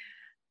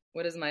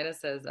 What does Maida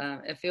says?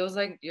 It feels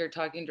like you're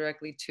talking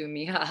directly to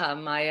me.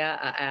 Maya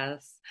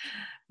ass.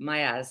 My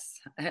ass.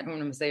 I'm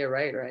going to say it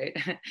right, right?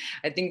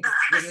 I think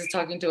this is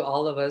talking to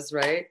all of us,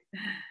 right?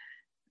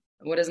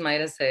 What does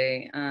Maida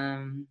say?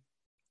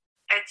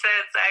 It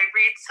says, I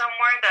read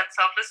somewhere that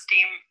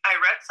self-esteem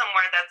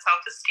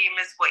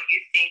is what you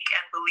think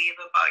and believe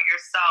about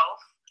yourself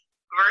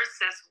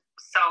versus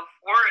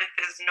self-worth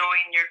is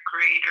knowing you're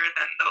greater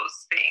than those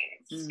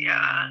things.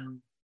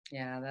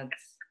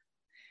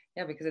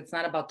 Yeah, because it's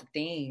not about the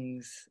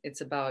things. It's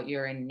about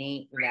your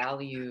innate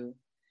value,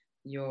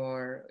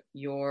 your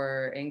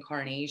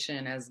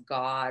incarnation as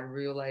God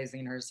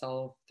realizing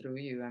herself through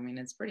you. I mean,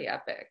 it's pretty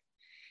epic.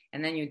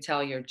 And then you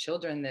tell your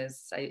children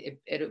this. I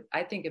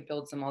think it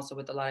builds them also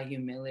with a lot of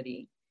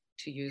humility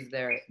to use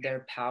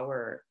their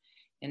power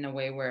in a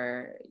way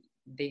where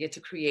they get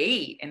to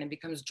create, and it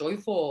becomes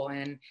joyful,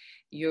 and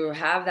you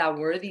have that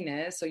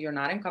worthiness. So you're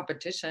not in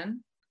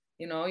competition.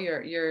 You know,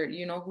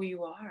 you know who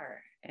you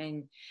are.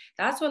 And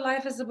that's what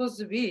life is supposed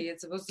to be.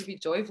 It's supposed to be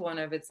joyful. And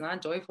if it's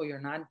not joyful,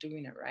 you're not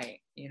doing it right.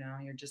 You know,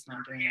 you're just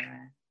not doing it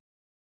right.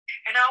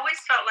 And I always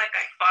felt like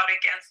I fought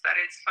against that.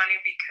 It's funny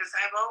because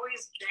I've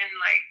always been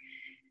like,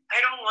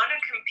 I don't want to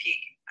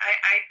compete.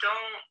 I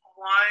don't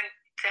want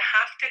to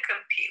have to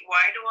compete.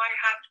 Why do I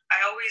have to? I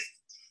always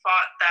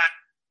fought that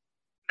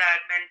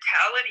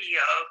mentality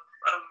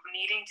of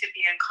needing to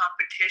be in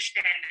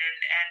competition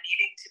and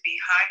needing to be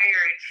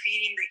higher and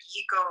feeding the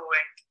ego,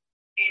 and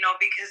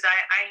because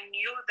I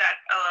knew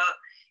that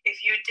if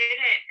you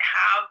didn't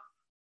have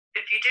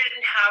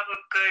a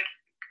good,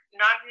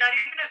 not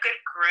even a good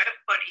grip,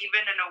 but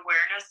even an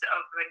awareness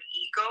of an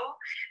ego,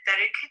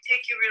 that it could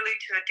take you really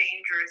to a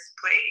dangerous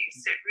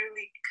place. It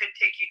really could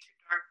take you to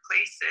dark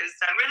places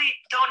that really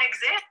don't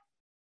exist,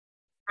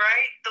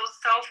 right? Those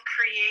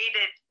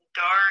self-created,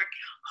 dark,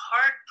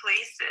 hard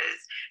places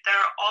that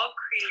are all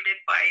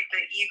created by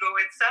the ego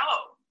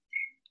itself.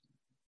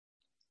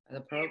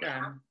 The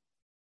program.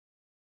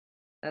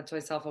 That's why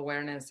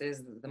self-awareness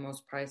is the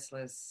most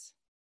priceless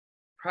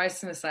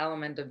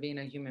element of being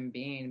a human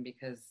being,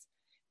 because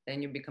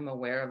then you become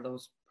aware of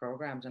those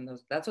programs, and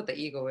that's what the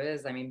ego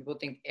is. I mean, people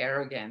think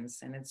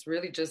arrogance, and it's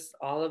really just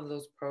all of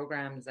those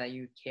programs that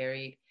you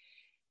carried.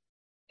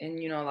 And,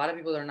 a lot of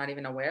people are not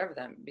even aware of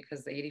them,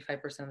 because the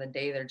 85% of the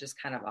day they're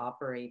just kind of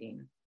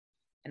operating.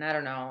 And I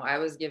don't know, I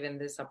was given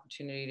this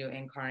opportunity to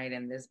incarnate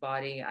in this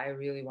body. I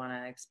really want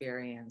to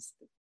experience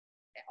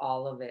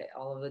all of it,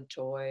 all of the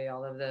joy,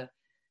 all of the,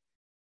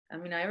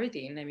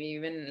 everything.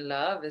 Even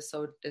love is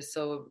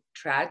so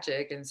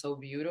tragic and so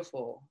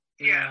beautiful,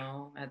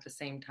 at the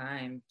same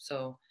time.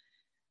 So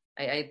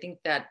I think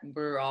that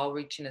we're all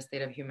reaching a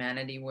state of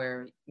humanity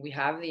where we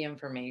have the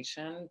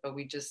information, but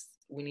we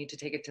need to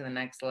take it to the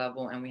next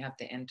level, and we have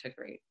to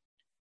integrate.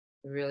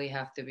 We really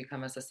have to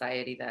become a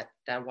society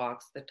that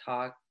walks the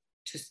talk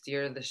to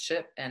steer the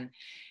ship. And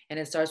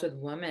it starts with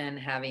women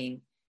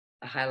having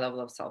a high level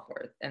of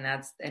self-worth. And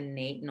that's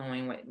innate,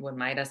 knowing what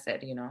Maida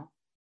said,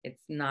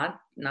 it's not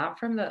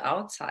from the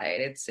outside.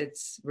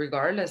 It's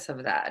regardless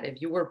of that. If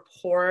you were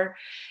poor,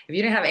 if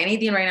you didn't have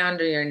anything right now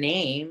under your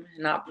name,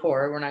 not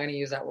poor, we're not going to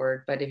use that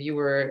word, but if you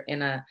were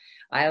in an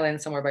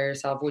island somewhere by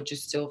yourself, would you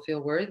still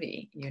feel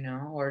worthy,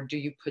 or do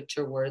you put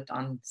your worth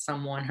on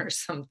someone or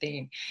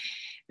something?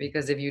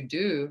 Because if you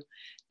do,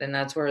 then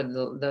that's where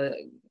the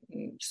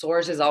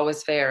source is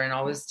always fair and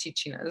always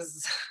teaching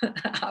us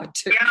how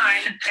to.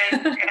 Yeah,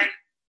 and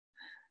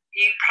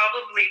you'd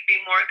probably be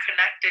more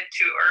connected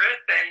to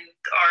Earth and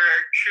our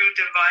true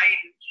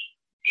divine,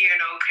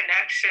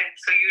 connection.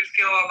 So you'd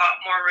feel a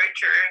lot more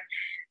richer.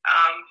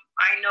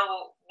 I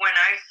know when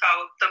I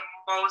felt the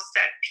most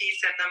at peace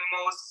and the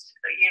most,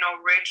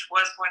 rich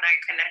was when I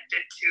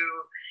connected to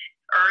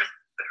Earth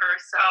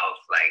herself,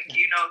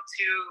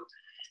 to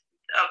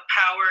a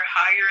power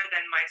higher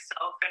than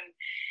myself.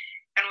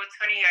 And what's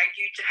funny,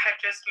 you had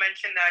just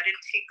mentioned that it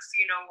takes,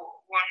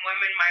 one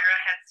woman, Myra,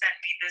 had sent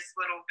me this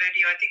little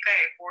video. I think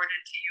I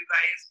forwarded to you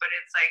guys, but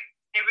it's like,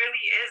 it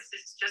really is.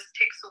 It just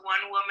takes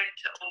one woman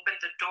to open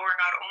the door,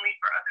 not only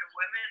for other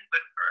women,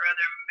 but for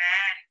other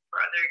men, for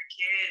other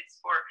kids,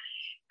 for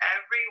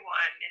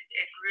everyone.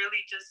 It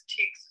really just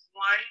takes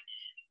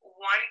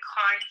one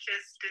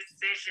conscious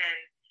decision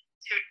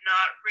to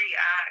not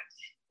react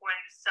when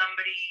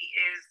somebody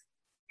is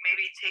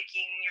maybe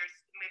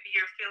maybe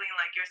you're feeling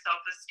like your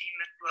self-esteem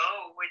is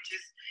low, which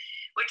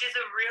is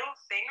a real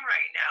thing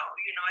right now.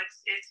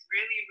 It's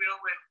really real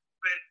with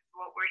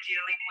what we're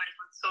dealing with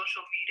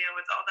social media,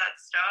 with all that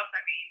stuff.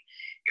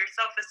 Your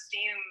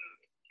self-esteem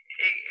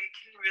it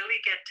can really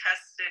get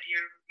tested.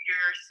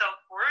 Your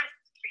self-worth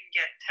can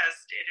get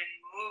tested and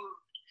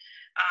moved.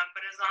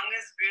 But as long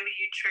as really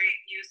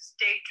you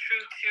stay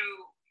true to,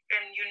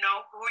 and you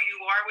know who you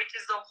are, which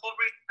is the whole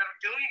reason of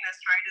doing this,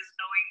 right, is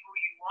knowing who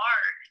you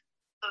are,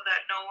 so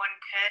that no one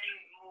can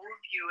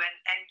move you,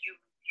 and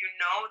you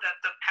know that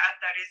the path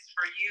that is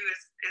for you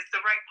is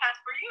the right path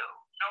for you,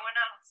 no one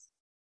else.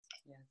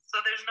 Yes. So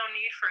there's no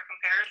need for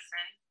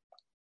comparison.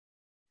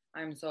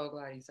 I'm so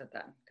glad you said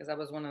that, because that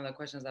was one of the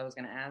questions I was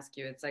going to ask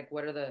you. It's like,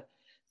 what are the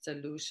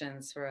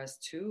solutions for us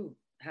to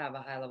have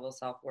a high level of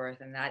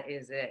self-worth? And that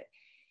is it.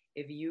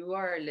 If you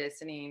are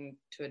listening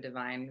to a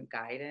divine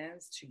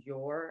guidance, to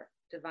your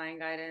divine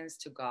guidance,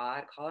 to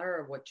God, call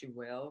her what you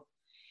will,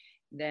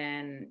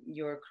 then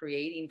you're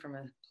creating from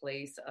a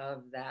place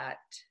of that,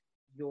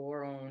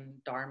 your own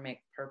dharmic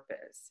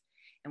purpose.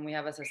 And we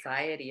have a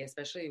society,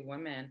 especially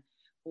women,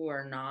 who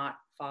are not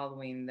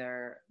following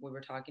we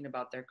were talking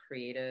about their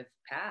creative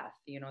path.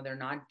 They're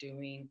not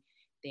doing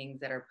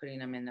things that are putting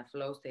them in the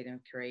flow state and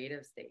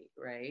creative state,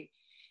 right?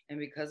 And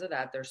because of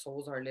that, their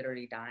souls are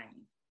literally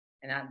dying.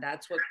 And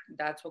that's what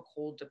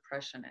cold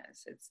depression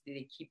is.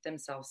 They keep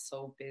themselves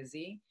so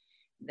busy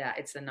that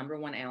it's the number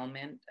one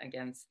ailment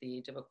against the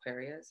age of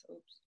Aquarius.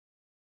 Oops.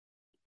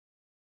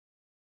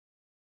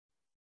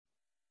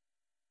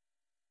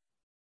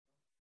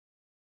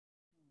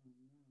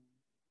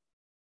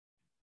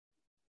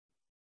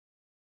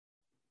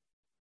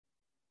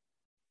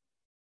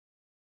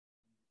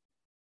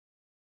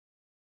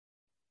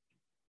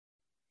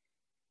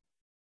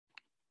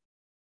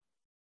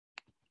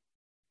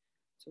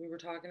 So we were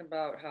talking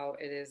about how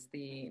it is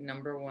the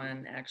number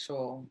one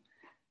actual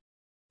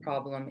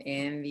problem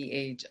in the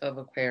age of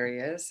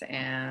Aquarius,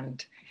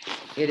 and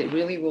it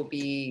really will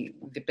be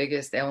the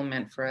biggest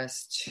ailment for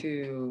us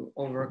to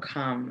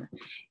overcome.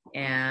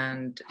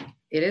 And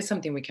it is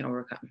something we can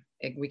overcome.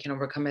 We can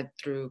overcome it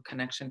through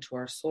connection to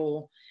our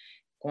soul,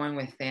 going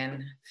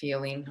within,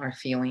 feeling our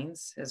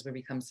feelings as we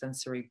become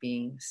sensory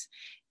beings.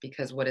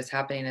 Because what is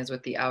happening is,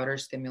 with the outer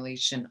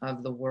stimulation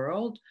of the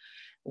world,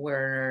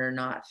 we're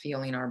not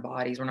feeling our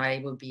bodies. We're not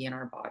able to be in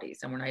our bodies.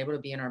 And we're not able to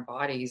be in our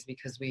bodies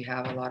because we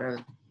have a lot of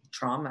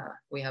trauma.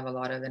 We have a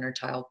lot of inner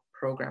child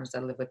programs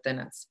that live within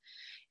us.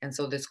 And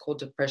so this cold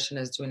depression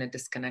is doing a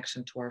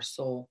disconnection to our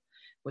soul,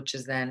 which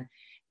is then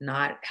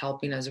not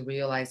helping us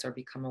realize or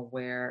become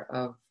aware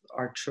of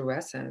our true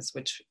essence,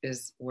 which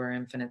is we're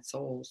infinite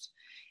souls.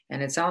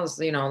 And it sounds,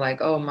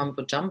 like, oh,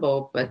 mumbo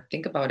jumbo, but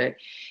think about it.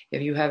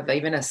 If you have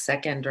even a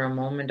second or a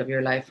moment of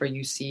your life where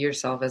you see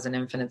yourself as an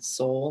infinite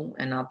soul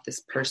and not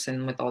this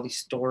person with all these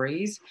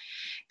stories,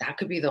 that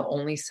could be the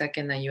only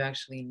second that you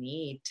actually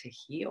need to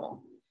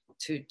heal,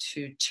 to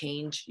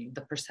change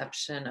the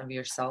perception of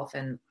yourself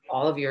and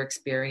all of your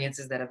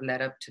experiences that have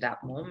led up to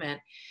that moment,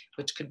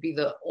 which could be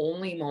the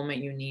only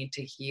moment you need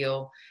to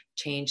heal,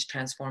 change,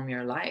 transform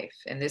your life.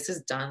 And this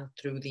is done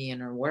through the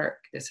inner work.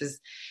 This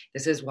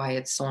is why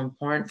it's so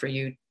important for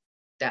you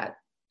that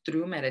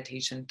through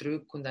meditation,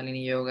 through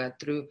Kundalini yoga,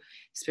 through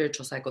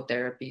spiritual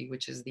psychotherapy,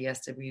 which is the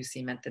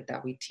SWC method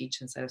that we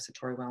teach inside of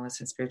Satori Wellness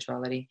and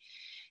Spirituality,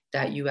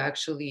 that you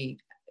actually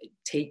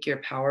take your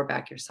power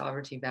back, your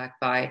sovereignty back,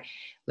 by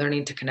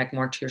learning to connect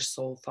more to your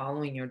soul,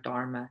 following your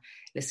dharma,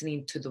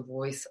 listening to the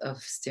voice of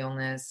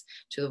stillness,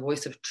 to the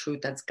voice of truth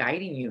that's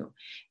guiding you.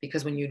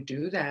 Because when you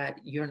do that,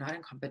 you're not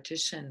in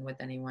competition with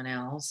anyone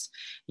else.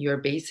 You're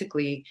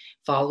basically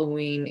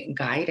following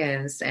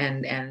guidance,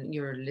 and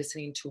you're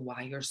listening to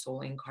why your soul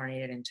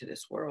incarnated into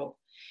this world.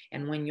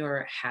 And when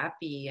you're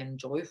happy and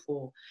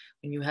joyful,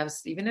 when you have,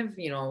 even if,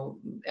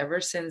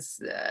 ever since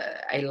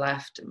I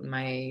left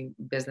my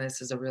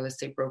business as a real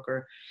estate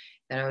broker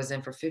that I was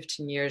in for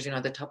 15 years,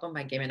 at the top of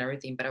my game and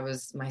everything, but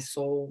my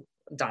soul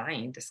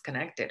dying,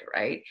 disconnected,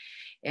 right?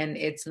 And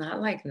it's not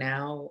like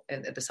now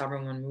at the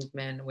Sovereign Woman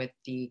movement with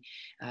the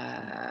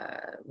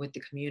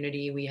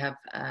community we've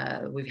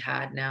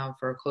had now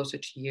for close to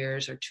 2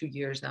 years, or 2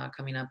 years now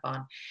coming up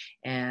on,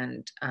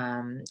 and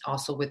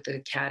also with the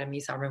Academy,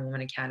 Sovereign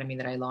Woman Academy,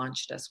 that I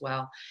launched as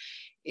well.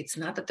 It's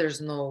not that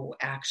there's no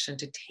action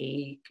to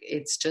take.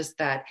 It's just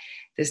that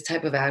this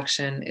type of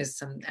action is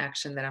some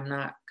action that I'm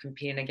not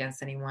competing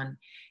against anyone,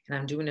 and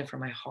I'm doing it from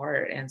my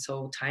heart. And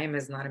so time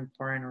is not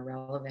important or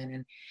relevant,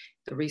 and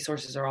the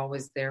resources are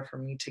always there for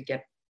me to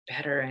get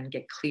better and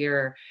get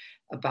clear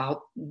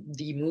about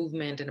the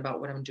movement and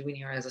about what I'm doing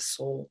here as a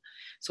soul.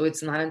 So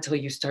it's not until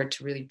you start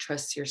to really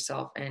trust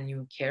yourself and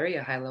you carry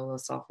a high level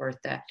of self-worth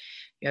that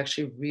you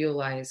actually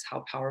realize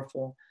how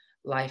powerful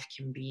life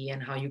can be,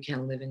 and how you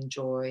can live in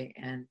joy,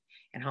 and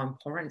how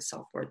important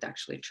self-worth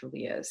actually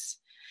truly is.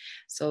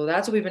 So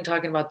that's what we've been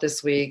talking about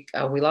this week.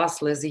 We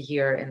lost Lizzie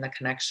here in the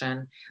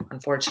connection,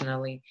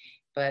 unfortunately,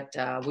 but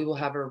we will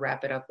have her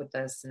wrap it up with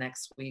us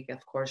next week.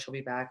 Of course, she'll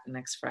be back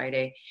next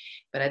Friday.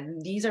 But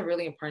these are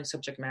really important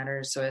subject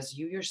matters. So as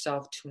you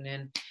yourself tune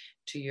in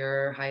to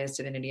your highest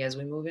divinity, as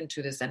we move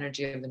into this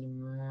energy of the new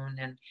moon,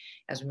 and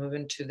as we move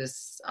into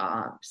this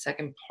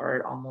second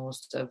part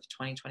almost of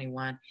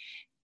 2021,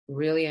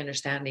 really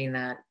understanding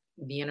that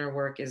the inner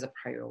work is a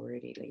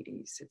priority,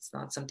 ladies. It's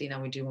not something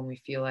that we do when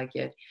we feel like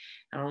it.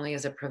 Not only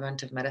is it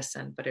preventive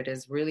medicine, but it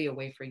is really a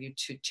way for you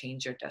to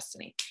change your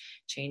destiny,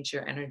 change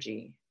your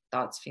energy,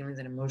 thoughts, feelings,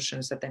 and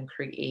emotions that then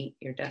create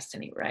your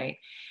destiny, right?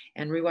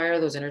 And rewire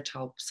those inner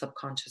child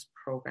subconscious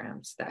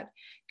programs that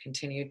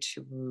continue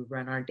to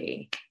run our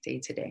day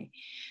to day.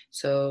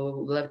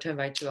 So love to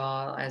invite you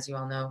all. As you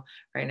all know,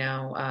 right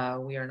now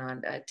we are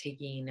not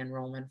taking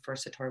enrollment for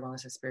Satori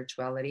Wellness and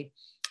Spirituality,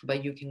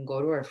 but you can go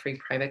to our free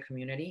private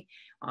community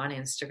on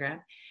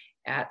Instagram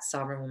at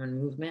Sovereign Woman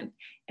Movement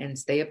and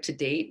stay up to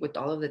date with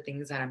all of the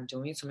things that I'm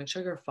doing. So make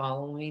sure you're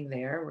following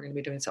there. We're going to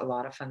be doing a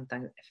lot of fun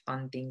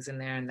things in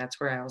there. And that's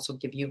where I also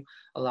give you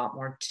a lot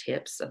more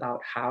tips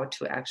about how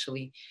to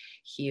actually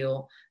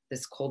heal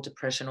this cold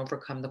depression,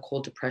 overcome the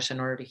cold depression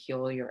in order to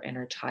heal your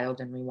inner child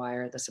and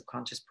rewire the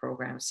subconscious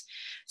programs.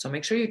 So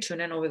make sure you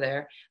tune in over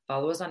there.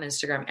 Follow us on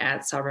Instagram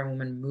at Sovereign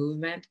Woman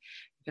Movement.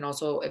 You can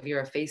also, if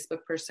you're a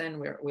Facebook person,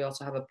 we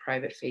also have a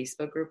private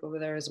Facebook group over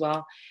there as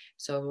well.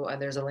 So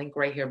there's a link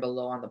right here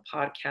below on the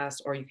podcast,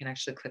 or you can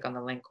actually click on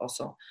the link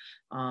also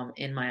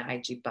in my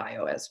IG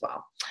bio as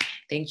well.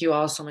 Thank you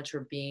all so much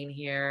for being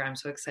here. I'm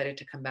so excited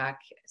to come back,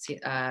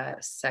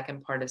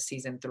 second part of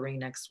season 3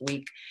 next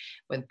week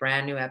with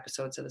brand new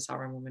episodes of the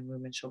Sovereign Woman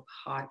Movement Show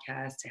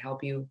podcast to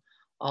help you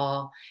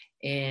all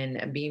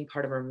in being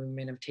part of our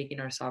movement of taking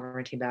our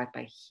sovereignty back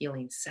by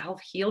healing,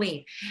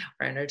 self-healing.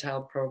 Our inner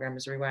child program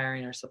is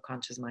rewiring our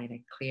subconscious mind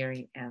and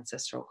clearing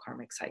ancestral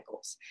karmic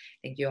cycles.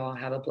 Thank you all.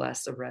 Have a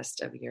blessed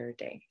rest of your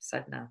day.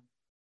 Satnam.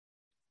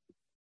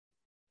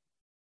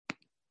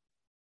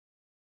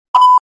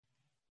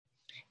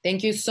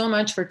 Thank you so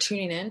much for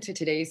tuning in to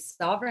today's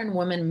Sovereign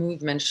Woman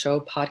Movement Show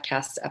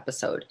podcast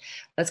episode.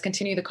 Let's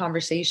continue the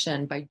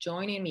conversation by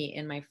joining me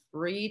in my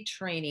free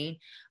training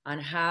on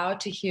how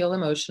to heal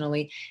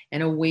emotionally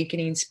and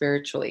awakening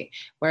spiritually,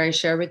 where I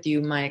share with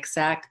you my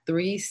exact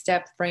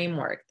 3-step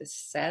framework, the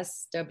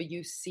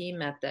SWC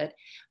method,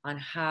 on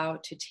how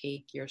to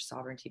take your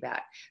sovereignty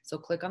back. So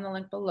click on the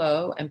link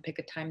below and pick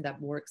a time that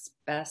works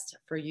best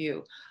for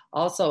you.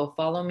 Also,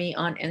 follow me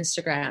on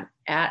Instagram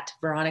at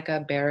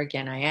Veronica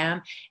Berrigan, I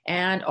am,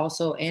 and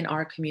also in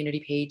our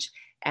community page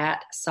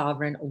at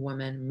Sovereign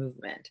Woman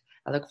Movement.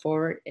 I look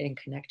forward in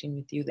connecting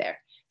with you there.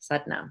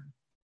 Satnam.